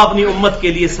अपनी दुआ अपनी उम्मत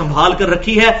के लिए संभाल कर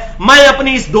रखी है। मैं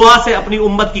अपनी इस दुआ से अपनी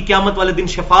उम्मत की क़यामत वाले दिन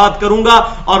शफाअत करूंगा,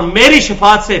 और मेरी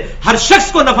शफाअत से हर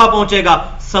शख्स को नफा पहुंचेगा,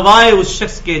 सवाए उस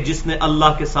शख्स के जिसने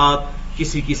अल्लाह के साथ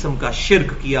किसी किस्म का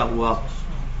शिर्क किया हुआ।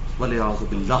 वलियाज़ु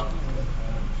बिल्लाह।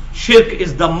 शिर्क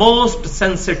is the most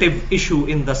sensitive issue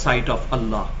in the site of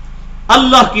अल्लाह।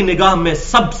 अल्लाह की निगाह में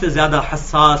सबसे ज्यादा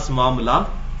हसास मामला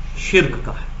शिर्क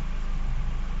का है।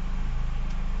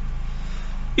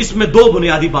 इसमें 2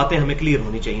 बुनियादी बातें हमें क्लियर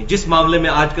होनी चाहिए जिस मामले में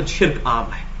आजकल शिर्क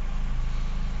आम है।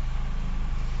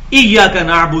 इय्याका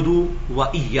नअबुदु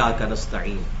व इय्याका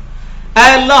नस्तईन, ऐ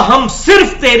अल्लाह हम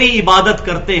सिर्फ तेरी इबादत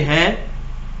करते हैं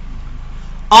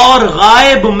और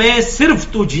गायब में सिर्फ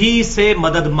तुझी से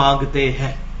मदद मांगते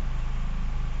हैं।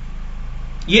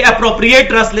 यह अप्रोप्रिएट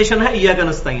ट्रांसलेशन है इय्याका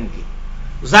नस्तईन की।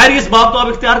 जाहिर इस बात तो आप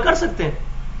इख्तियार कर सकते हैं,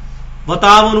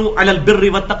 वतावनु अलल बिर्रि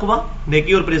वत्तक़वा,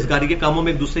 नेकी और परहेजगारी के कामों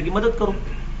में एक दूसरे की मदद करो।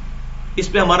 इस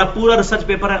पे हमारा पूरा रिसर्च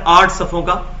पेपर है 8 सफ़ों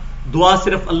का, दुआ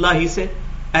सिर्फ अल्लाह ही से,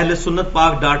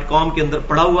 ahlesunnatpak.com के अंदर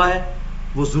पड़ा हुआ है,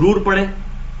 वो जरूर पढ़ें।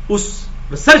 उस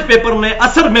रिसर्च पेपर ने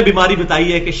असर में बीमारी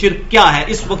बताई है कि शिर्क क्या है।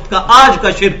 इस वक्त का आज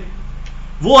का शिर्क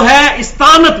वो है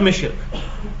इस्तानत में शिर्क,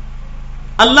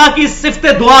 अल्लाह की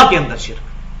सिफ्ते दुआ के अंदर शिर्क,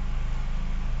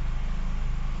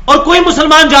 और कोई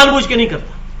मुसलमान जानबूझ के नहीं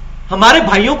करता। हमारे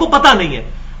भाइयों को पता नहीं है।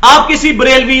 आप किसी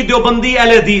बरेलवी, देवबंदी,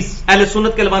 अहले हदीस, अहले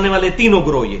सुन्नत कहलवाने वाले तीनों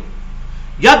ग्रोह ये,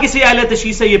 या किसी अहले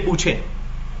तशरीह से ये पूछें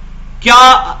क्या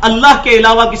अल्लाह के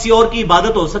अलावा किसी और की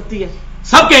इबादत हो सकती है,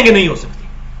 सब कहेंगे नहीं हो सकती।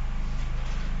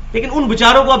 लेकिन उन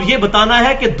बेचारों को अब यह बताना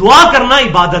है कि दुआ करना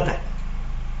इबादत है,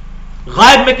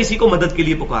 गायब में किसी को मदद के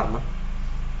लिए पुकारना।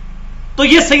 तो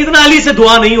यह सैयदना अली से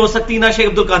दुआ नहीं हो सकती, ना शेख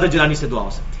अब्दुल कादिर जिलानी से दुआ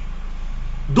हो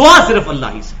सकती। दुआ सिर्फ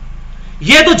अल्लाह ही से।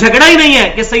 यह तो झगड़ा ही नहीं है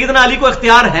कि सैयदना अली को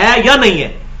इख्तियार है या नहीं है,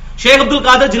 شیخ عبد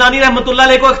القادر جیلانی رحمۃ اللہ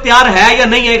علیہ کو اختیار ہے یا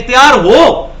نہیں ہے؟ اختیار ہو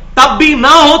تب بھی، نہ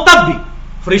ہو تب بھی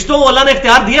فرشتوں کو اللہ نے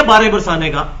اختیار دیا بارش برسانے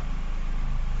کا.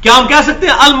 کیا ہم کہہ سکتے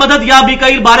ہیں المدد یا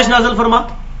بیکائیل بارش نازل فرما؟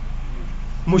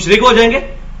 مشرک ہو جائیں گے.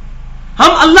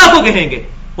 ہم اللہ کو کہیں گے.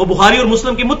 وہ بخاری اور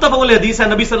مسلم کی متفق علیہ حدیث ہے،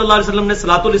 نبی صلی اللہ علیہ وسلم نے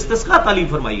صلاۃ الاستسقاء تعلیم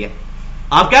فرمائی ہے.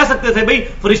 آپ کہہ سکتے تھے بھائی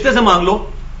فرشتے سے مانگ لو،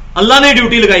 اللہ نے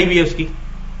ڈیوٹی لگائی ہوئی ہے اس کی.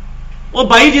 وہ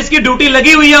بھائی جس کی ڈیوٹی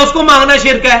لگی ہوئی ہے اس کو مانگنا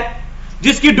شرک ہے،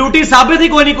 جس کی ڈیوٹی ثابت ہی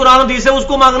کوئی نہیں قرآن حدیث ہے اس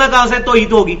کو مانگنا کہاں سے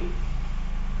توحید ہوگی؟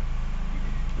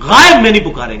 غائب میں نہیں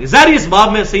پکاریں گے. ظاہر اس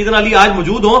باب میں سیدنا علی آج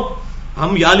موجود ہوں،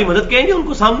 ہم یا علی مدد کہیں گے ان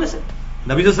کو سامنے سے.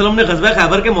 نبی صلی اللہ علیہ وسلم نے غزوہ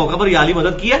خیبر کے موقع پر یا علی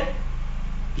مدد کیا،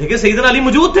 لیکن سیدنا علی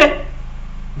موجود تھے،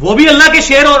 وہ بھی اللہ کے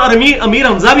شیر اور امیر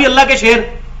حمزہ بھی اللہ کے شیر.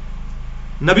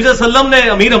 نبی صلی اللہ علیہ وسلم نے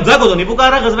امیر حمزہ کو تو نہیں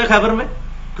پکارا غزوہ خیبر میں،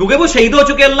 کیونکہ وہ شہید ہو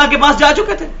چکے، اللہ کے پاس جا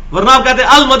چکے تھے. ورنہ آپ کہتے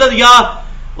المدد یا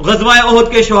غزوہ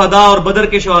احد کے شہداء اور بدر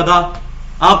کے شہداء،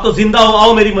 آپ تو زندہ ہو،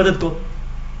 آؤ میری مدد کو.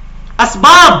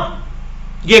 اسباب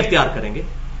یہ اختیار کریں گے.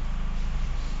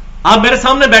 آپ میرے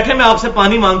سامنے بیٹھے، میں آپ سے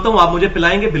پانی مانگتا ہوں، آپ مجھے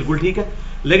پلائیں گے، بالکل ٹھیک ہے.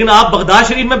 لیکن آپ بغداد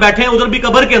شریف میں بیٹھے ہیں، ادھر بھی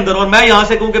قبر کے اندر، اور میں یہاں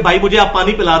سے کہوں کہ بھائی مجھے آپ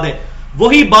پانی پلا دیں،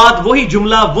 وہی بات، وہی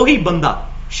جملہ، وہی بندہ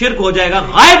شرک ہو جائے گا.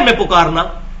 غائب میں پکارنا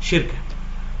شرک ہے.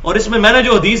 اور اس میں نے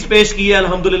جو حدیث پیش کی ہے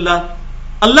الحمدللہ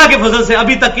اللہ کے فضل سے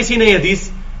ابھی تک کسی نے حدیث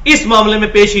اس معاملے میں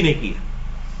پیش ہی نہیں کی ہے.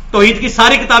 توحید کی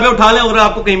ساری کتابیں اٹھا لیں، اگر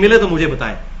آپ کو کہیں ملے تو مجھے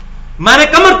بتائیں. میں نے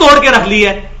کمر توڑ کے رکھ لی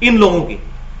ہے ان لوگوں کی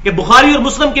کہ بخاری اور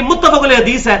مسلم کی متفق علیہ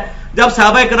حدیث ہے، جب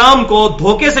صحابہ کرام کو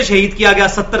دھوکے سے شہید کیا گیا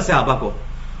 70 صحابہ کو،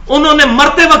 انہوں نے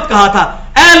مرتے وقت کہا تھا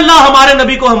اے اللہ ہمارے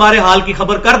نبی کو ہمارے حال کی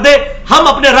خبر کر دے، ہم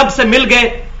اپنے رب سے مل گئے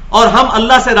اور ہم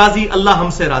اللہ سے راضی، اللہ ہم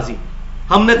سے راضی،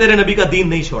 ہم نے تیرے نبی کا دین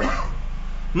نہیں چھوڑا.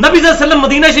 نبی صلی اللہ علیہ وسلم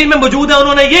مدینہ شریف میں موجود ہے،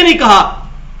 انہوں نے یہ نہیں کہا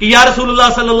کہ یا رسول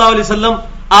اللہ صلی اللہ علیہ وسلم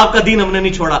آپ کا دین ہم نے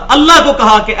نہیں چھوڑا. اللہ کو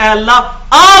کہا کہ اے اللہ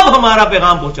آپ ہمارا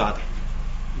پیغام پہنچا دیں.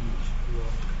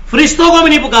 فرشتوں کو بھی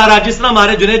نہیں پکارا جس طرح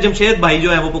ہمارے جنید جمشید بھائی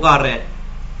جو ہیں وہ پکار رہے ہیں.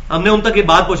 ہم نے ان تک یہ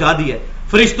بات پہنچا دی ہے،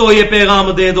 فرشتوں یہ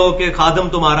پیغام دے دو کہ خادم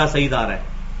تمہارا سیدار ہے.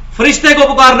 فرشتے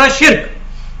کو پکارنا شرک.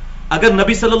 اگر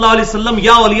نبی صلی اللہ علیہ وسلم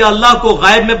یا اولیاء اللہ کو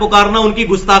غائب میں پکارنا ان کی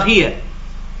گستاخی ہے،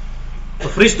 تو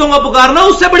فرشتوں کو پکارنا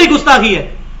اس سے بڑی گستاخی ہے.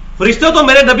 فرشتے تو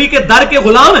میرے نبی کے در کے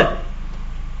غلام ہیں،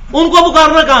 ان کو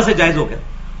پکارنا کہاں سے جائز ہو گیا؟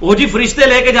 وہ جی فرشتے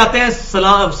لے کے جاتے ہیں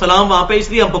سلام وہاں پہ، اس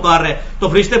لیے ہم پکار رہے ہیں. تو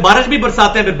فرشتے بارش بھی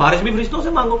برساتے ہیں، پھر بارش بھی فرشتوں سے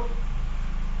مانگو.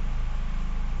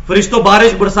 فرشتوں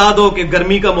بارش برسا دو کہ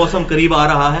گرمی کا موسم قریب آ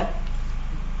رہا ہے.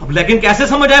 اب لیکن کیسے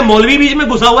سمجھ آئے؟ مولوی بیچ میں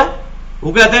گھسا ہوا ہے،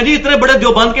 وہ کہتے ہیں جی اتنے بڑے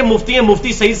دیوبند کے مفتی ہیں،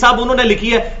 مفتی سعید صاحب انہوں نے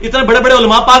لکھی ہے، اتنے بڑے بڑے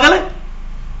علماء پاگل ہیں.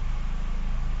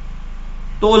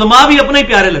 تو علماء بھی اپنے ہی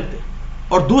پیارے لگتے ہیں.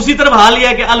 اور دوسری طرف حال یہ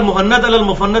ہے کہ المحنت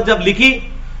المفنت جب لکھی،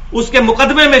 اس کے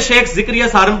مقدمے میں شیخ ذکریہ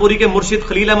سہارنپوری کے مرشد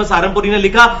خلیل احمد سہارنپوری نے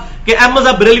لکھا کہ احمد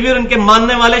بریلوی اور ان کے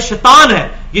ماننے والے شیطان ہیں،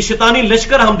 یہ شیطانی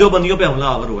لشکر ہم دیوبندیوں پہ حملہ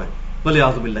آور ہوا ہے،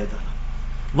 ولیعوذ باللہ تعالی.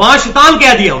 وہاں شیطان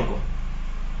کہہ دیا ان کو.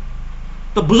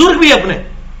 تو بزرگ بھی اپنے،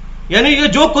 یعنی یہ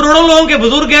جو کروڑوں لوگوں کے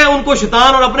بزرگ ہیں ان کو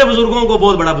شیطان، اور اپنے بزرگوں کو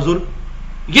بہت بڑا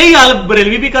بزرگ. یہی حال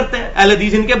بریلوی بھی کرتے ہیں، اہل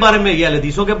حدیث ان کے بارے میں، یہ اہل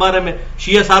حدیثوں کے بارے میں،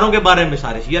 شیعہ ساروں کے بارے میں،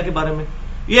 سارے شیعہ کے بارے میں.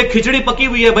 یہ کھچڑی پکی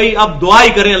ہوئی ہے بھائی. اب دعا ہی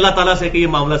کریں اللہ تعالیٰ سے کہ یہ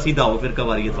معاملہ سیدھا ہو، فرقہ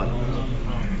واریت والا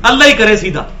اللہ ہی کرے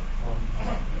سیدھا.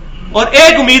 اور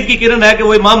ایک امید کی کرن ہے کہ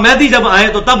وہ امام مہدی جب آئے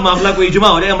تو تب معاملہ کوئی اجماع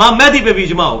ہو جائے. امام مہدی پہ بھی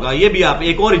اجماع ہوگا. یہ بھی آپ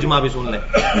ایک اور اجماع بھی سن لیں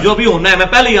جو بھی ہونا ہے، میں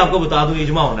پہلے ہی آپ کو بتا دوں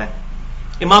اجماع ہونا ہے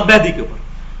امام مہدی کے اوپر.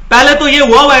 پہلے تو یہ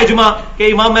ہوا ہے اجماع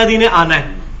کہ امام مہدی نے آنا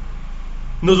ہے.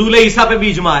 نزول عیسیٰ پہ بھی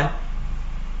اجماع ہے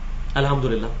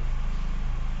الحمدللہ.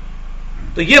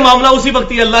 تو یہ معاملہ اسی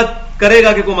وقت ہی اللہ کرے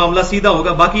گا کہ کوئی معاملہ سیدھا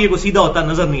ہوگا، باقی یہ کوئی سیدھا ہوتا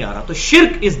نظر نہیں آ رہا. تو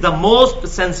شرک از the most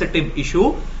sensitive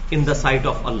issue in the site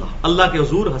of اللہ. اللہ کے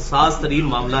حضور حساس ترین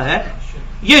معاملہ ہے.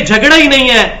 یہ جھگڑا ہی نہیں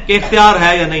ہے کہ اختیار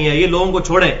ہے یا نہیں ہے، یہ لوگوں کو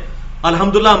چھوڑیں.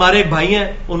 الحمدللہ ہمارے ایک بھائی ہیں،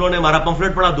 انہوں نے ہمارا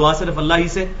پمفلٹ پڑھا، دعا صرف اللہ ہی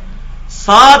سے.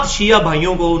 7 شیعہ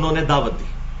بھائیوں کو انہوں نے دعوت دی.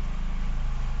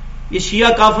 یہ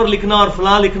شیعہ کافر لکھنا اور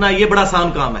فلاں لکھنا یہ بڑا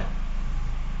آسان کام ہے،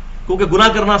 کیونکہ گناہ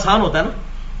کرنا آسان ہوتا ہے نا.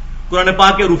 قرآن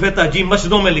پاک کے حروف تہجی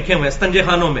مسجدوں میں لکھے ہوئے ہیں، استنجے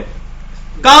خانوں میں.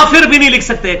 کافر بھی نہیں لکھ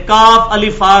سکتے. کاف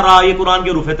الف را یہ قرآن کے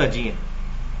حروف تہجی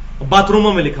ہیں، باتھ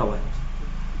روموں میں لکھا ہوا ہے.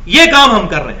 یہ کام ہم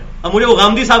کر رہے ہیں. اب مجھے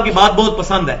غامدی صاحب کی بات بہت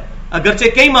پسند ہے،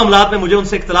 اگرچہ کئی معاملات میں مجھے ان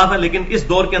سے اختلاف ہے، لیکن اس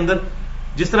دور کے اندر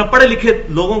جس طرح پڑھے لکھے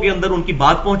لوگوں کے اندر ان کی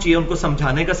بات پہنچی ہے، ان کو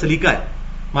سمجھانے کا سلیقہ ہے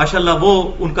ماشاءاللہ، وہ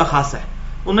ان کا خاص ہے.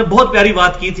 انہوں نے بہت پیاری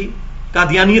بات کی تھی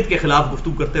قادیانیت کے خلاف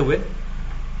گفتگو کرتے ہوئے.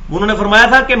 انہوں نے فرمایا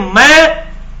تھا کہ میں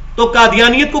تو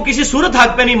قادیانیت کو کسی صورت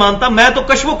حق پہ نہیں مانتا، میں تو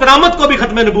کشف و کرامت کو بھی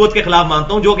ختم نبوت کے خلاف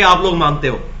مانتا ہوں، جو کہ آپ لوگ مانتے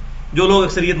ہو، جو لوگ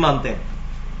اکثریت مانتے ہیں.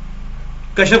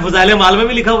 کشف فضائل مال میں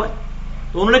بھی لکھا ہوا ہے.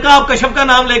 تو انہوں نے کہا آپ کشف کا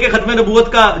نام لے کے ختم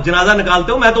نبوت کا جنازہ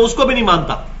نکالتے ہو، میں تو اس کو بھی نہیں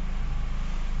مانتا.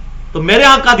 تو میرے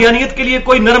ہاں قادیانیت کے لیے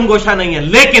کوئی نرم گوشہ نہیں ہے،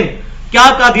 لیکن کیا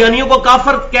قادیانیوں کو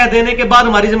کافر کہہ دینے کے بعد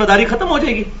ہماری ذمہ داری ختم ہو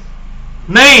جائے گی؟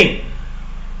 نہیں.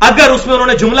 اگر اس میں انہوں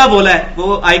نے جملہ بولا ہے،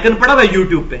 وہ آئیکن پڑا ہوا ہے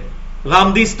یوٹیوب پہ،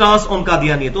 غامدی سٹانس آن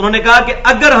قادیانیت، انہوں نے کہا کہ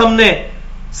اگر ہم نے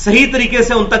صحیح طریقے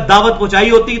سے ان تک دعوت پہنچائی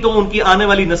ہوتی تو ان کی آنے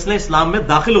والی نسلیں اسلام میں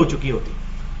داخل ہو چکی ہوتی،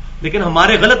 لیکن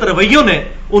ہمارے غلط رویوں نے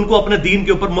ان کو اپنے دین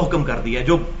کے اوپر محکم کر دیا،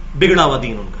 جو بگڑا ہوا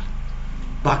دین ان کا.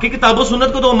 باقی کتاب و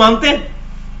سنت کو تو وہ مانتے ہیں،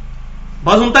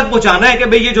 بس ان تک پہنچانا ہے کہ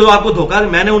بھئی یہ جو آپ کو دھوکہ،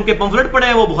 میں نے ان کے پمفلٹ پڑھے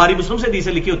ہیں، وہ بخاری مسلم سے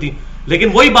حدیثیں لکھی ہوتی، لیکن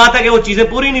وہی بات ہے کہ وہ چیزیں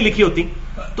پوری نہیں لکھی ہوتی،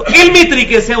 تو علمی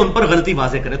طریقے سے ان پر غلطی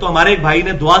واضح کریں. تو ہمارے ایک بھائی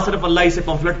نے دعا صرف اللہ سے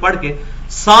پمفلٹ پڑھ کے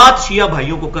 7 شیعہ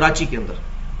بھائیوں کو کراچی کے اندر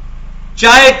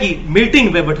چائے کی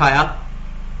میٹنگ پہ بٹھایا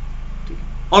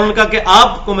اور ان کا کہ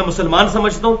آپ کو میں مسلمان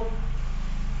سمجھتا ہوں،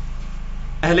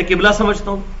 اہل قبلہ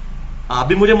سمجھتا ہوں، آپ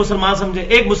بھی مجھے مسلمان سمجھے.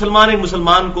 ایک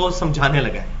مسلمان کو سمجھانے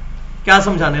لگا ہے. کیا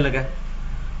سمجھانے لگا ہے؟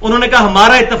 انہوں نے کہا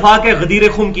ہمارا اتفاق ہے غدیر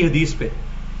خم کی حدیث پہ،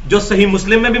 جو صحیح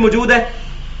مسلم میں بھی موجود ہے،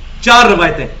 4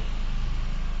 روایتیں،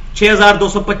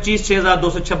 6225،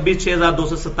 6226،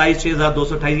 6227،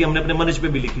 6228، یہ ہم نے اپنے منج پہ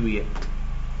بھی لکھی ہوئی ہے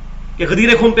کہ غدیر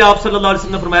خم پہ آپ صلی اللہ علیہ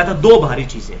وسلم نے فرمایا تھا 2 بھاری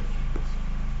چیزیں.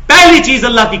 پہلی چیز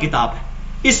اللہ کی کتاب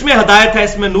ہے، اس میں ہدایت ہے،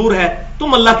 اس میں نور ہے،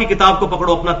 تم اللہ کی کتاب کو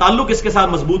پکڑو، اپنا تعلق اس کے ساتھ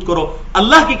مضبوط کرو.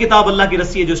 اللہ کی کتاب اللہ کی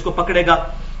رسی ہے، جو اس کو پکڑے گا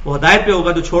وہ ہدایت پہ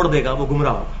ہوگا، جو چھوڑ دے گا وہ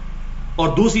گمراہ ہوگا. اور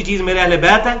دوسری چیز میرے اہل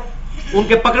بیت ہے، ان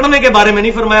کے پکڑنے کے بارے میں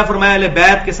نہیں فرمایا، فرمایا اہل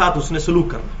بیت کے ساتھ اس نے سلوک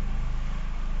کرنا.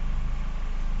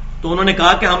 تو انہوں نے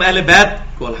کہا کہ ہم اہل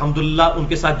بیت کو الحمدللہ ان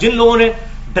کے ساتھ جن لوگوں نے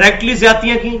ڈائریکٹلی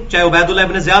زیادتیاں کی، چاہے عبید اللہ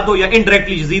ابن زیاد ہو یا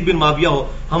انڈائریکٹلی یزید بن معاویہ ہو،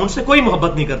 ہم ان سے کوئی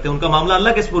محبت نہیں کرتے، ان کا معاملہ اللہ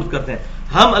کے سپرد کرتے ہیں.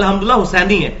 ہم الحمدللہ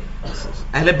حسینی ہیں،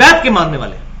 اہل بیت کے ماننے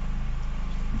والے ہیں.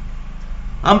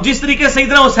 ہم جس طریقے سے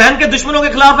سیدنا حسین کے دشمنوں کے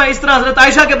خلاف ہیں، اس طرح حضرت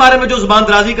عائشہ کے بارے میں جو زبان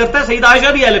درازی کرتا ہے، سیدہ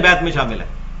عائشہ بھی اہل بیت میں شامل ہے،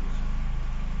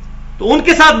 تو ان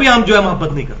کے ساتھ بھی ہم جو ہے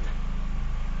محبت نہیں کرتے.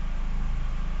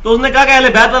 تو اس نے کہا کہ اہل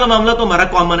بیت والا معاملہ تو ہمارا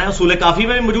کامن ہے، اصول کافی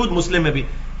میں بھی موجود، مسلم میں بھی.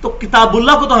 تو کتاب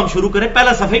اللہ کو تو ہم شروع کریں،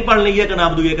 پہلا صفحہ ہی پڑھ لیں کہ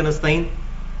نعبد و ایاک نستعین.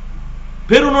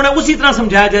 پھر انہوں نے اسی طرح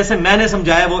سمجھایا جیسے میں نے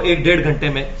سمجھایا، وہ 1-1.5 گھنٹے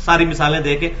میں ساری مثالیں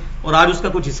دے کے، اور آج اس کا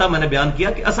کچھ حصہ میں نے بیان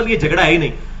کیا کہ اصل یہ جھگڑا ہے ہی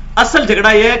نہیں. اصل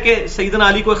جھگڑا یہ ہے کہ سیدنا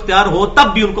علی کو اختیار ہو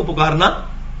تب بھی ان کو پکارنا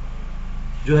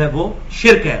جو ہے وہ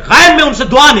شرک ہے. غائب میں ان سے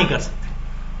دعا نہیں کر سکتے،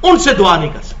 ان سے دعا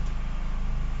نہیں کر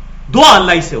سکتے، دعا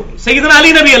اللہ ہی سے ہوگی. سیدنا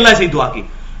علی نے بھی اللہ سے ہی دعا کی.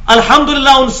 الحمدللہ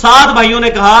ان 7 بھائیوں نے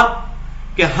کہا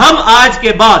کہ ہم آج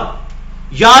کے بعد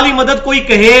یا علی مدد کوئی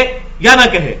کہے یا نہ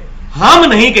کہے، ہم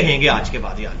نہیں کہیں گے آج کے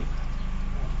بعد یا علی مدد.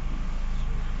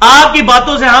 آپ کی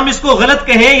باتوں سے ہم اس کو غلط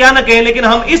کہیں یا نہ کہیں، لیکن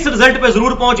ہم اس رزلٹ پہ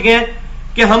ضرور پہنچ گئے ہیں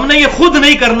کہ ہم نے یہ خود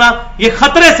نہیں کرنا، یہ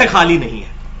خطرے سے خالی نہیں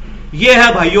ہے. یہ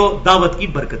ہے بھائیوں دعوت کی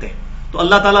برکتیں. تو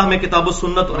اللہ تعالیٰ ہمیں کتاب و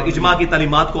سنت اور اجماع کی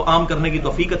تعلیمات کو عام کرنے کی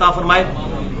توفیق عطا فرمائے.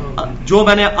 جو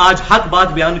میں نے آج حق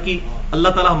بات بیان کی، اللہ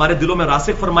تعالیٰ ہمارے دلوں میں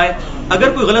راسخ فرمائے.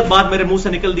 اگر کوئی غلط بات میرے منہ سے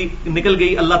نکل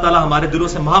گئی، اللہ تعالیٰ ہمارے دلوں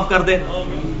سے معاف کر دے.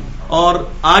 اور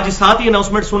آج ساتھ ہی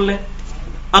اناؤنسمنٹ سن لیں،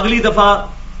 اگلی دفعہ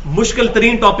مشکل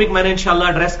ترین ٹاپک میں نے انشاءاللہ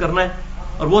ایڈریس کرنا ہے،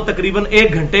 اور وہ تقریباً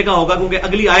 1 گھنٹے کا ہوگا، کیونکہ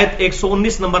اگلی آیت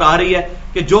 119 نمبر آ رہی ہے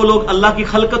کہ جو لوگ اللہ کی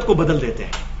خلقت کو بدل دیتے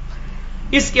ہیں.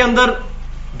 اس کے اندر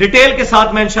ڈیٹیل کے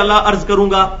ساتھ میں انشاءاللہ عرض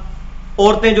کروں گا.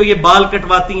 عورتیں جو یہ بال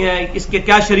کٹواتی ہیں، اس کے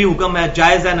کیا شرعی حکم ہے،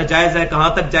 جائز ہے ناجائز ہے، کہاں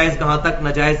تک جائز کہاں تک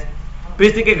ناجائز. پھر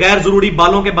اس کے غیر ضروری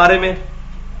بالوں کے بارے میں،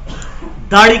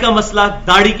 داڑھی کا مسئلہ،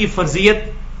 داڑھی کی فرضیت،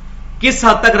 کس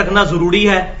حد تک رکھنا ضروری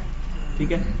ہے،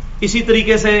 ٹھیک ہے. اسی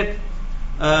طریقے سے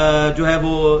جو ہے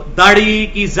وہ داڑھی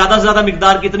کی زیادہ سے زیادہ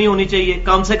مقدار کتنی ہونی چاہیے،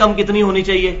 کم سے کم کتنی ہونی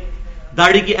چاہیے،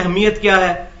 داڑھی کی اہمیت کیا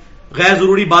ہے، غیر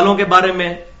ضروری بالوں کے بارے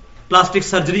میں، پلاسٹک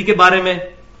سرجری کے بارے میں.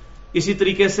 اسی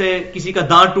طریقے سے کسی کا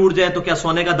دانت ٹوٹ جائے تو کیا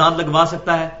سونے کا دانت لگوا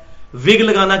سکتا ہے، وگ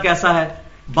لگانا کیسا ہے،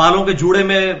 بالوں کے جوڑے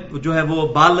میں جو ہے وہ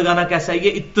بال لگانا کیسا ہے.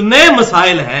 یہ اتنے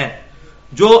مسائل ہیں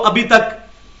جو ابھی تک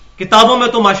کتابوں میں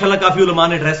تو ماشاءاللہ کافی علماء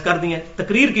نے ایڈریس کر دی ہیں،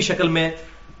 تقریر کی شکل میں،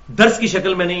 درس کی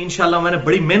شکل میں نہیں. انشاءاللہ میں نے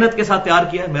بڑی محنت کے ساتھ تیار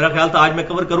کیا ہے. میرا خیال تھا آج میں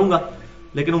کور کروں گا،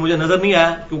 لیکن وہ مجھے نظر نہیں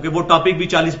آیا، کیونکہ وہ ٹاپک بھی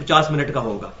 40-50 منٹ کا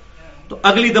ہوگا. تو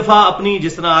اگلی دفعہ اپنی،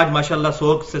 جس طرح آج ماشاءاللہ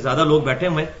 100 سے زیادہ لوگ بیٹھے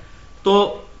ہوئے، تو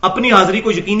اپنی حاضری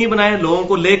کو یقینی بنائیں، لوگوں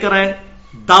کو لے کر آئیں.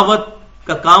 دعوت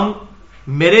کا کام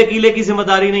میرے اکیلے کی ذمہ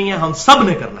داری نہیں ہے، ہم سب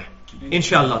نے کرنا ہے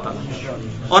انشاءاللہ تعالی.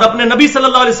 اور اپنے نبی صلی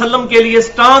اللہ علیہ وسلم کے لیے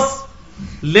سٹانس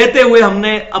لیتے ہوئے ہم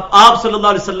نے اب آپ صلی اللہ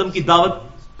علیہ وسلم کی دعوت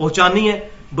پہنچانی ہے،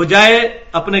 بجائے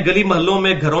اپنے گلی محلوں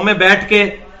میں، گھروں میں بیٹھ کے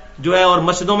جو ہے اور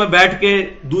مسجدوں میں بیٹھ کے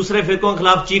دوسرے فرقوں کے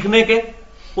خلاف چیخنے کے.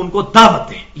 ان کو دعوت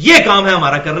دیں، یہ کام ہے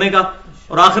ہمارا کرنے کا.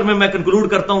 اور آخر میں کنکلوڈ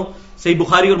کرتا ہوں، صحیح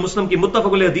بخاری اور مسلم کی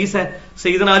متفق علیہ حدیث ہے،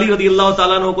 سیدنا علی رضی اللہ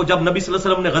تعالیٰ عنہ کو جب نبی صلی اللہ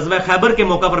علیہ وسلم نے غزوہ خیبر کے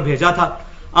موقع پر بھیجا تھا،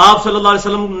 آپ صلی اللہ علیہ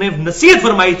وسلم نے نصیحت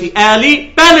فرمائی تھی، اے علی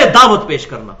پہلے دعوت پیش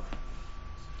کرنا.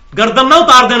 گردن نہ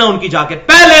اتار دینا ان کی، جا کے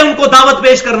پہلے ان کو دعوت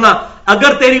پیش کرنا.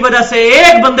 اگر تیری وجہ سے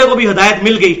ایک بندے کو بھی ہدایت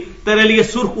مل گئی تیرے لیے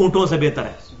سرخ اونٹوں سے بہتر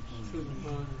ہے.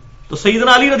 تو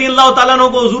سیدنا علی رضی اللہ تعالیٰ عنہ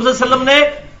کو حضور صلی اللہ علیہ وسلم نے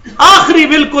آخری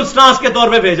بالکل سٹانس کے طور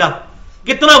پہ بھیجا.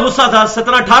 کتنا غصہ تھا،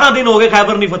 17-18 دن ہو گئے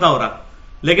خیبر نہیں فتح ہو رہا،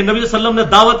 لیکن نبی صلی اللہ علیہ وسلم نے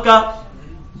دعوت کا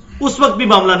اس وقت بھی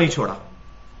معاملہ نہیں چھوڑا.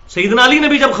 سیدنا علی نے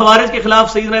بھی جب خوارج کے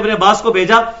خلاف سیدنا ابن عباس کو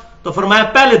بھیجا تو فرمایا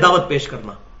پہلے دعوت پیش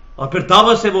کرنا، اور پھر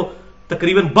دعوت سے وہ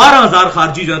تقریباً 12,000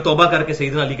 خارجی جو ہے توبہ کر کے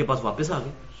سیدنا علی کے پاس واپس آ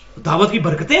گئے. دعوت کی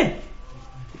برکتیں.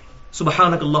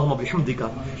 سبحانک اللہم بحمدک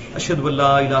اشہد ان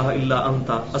لا الہ الا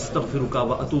انت استغفرک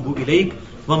واتوب الیک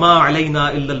وما علینا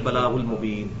الا البلاغ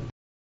المبین.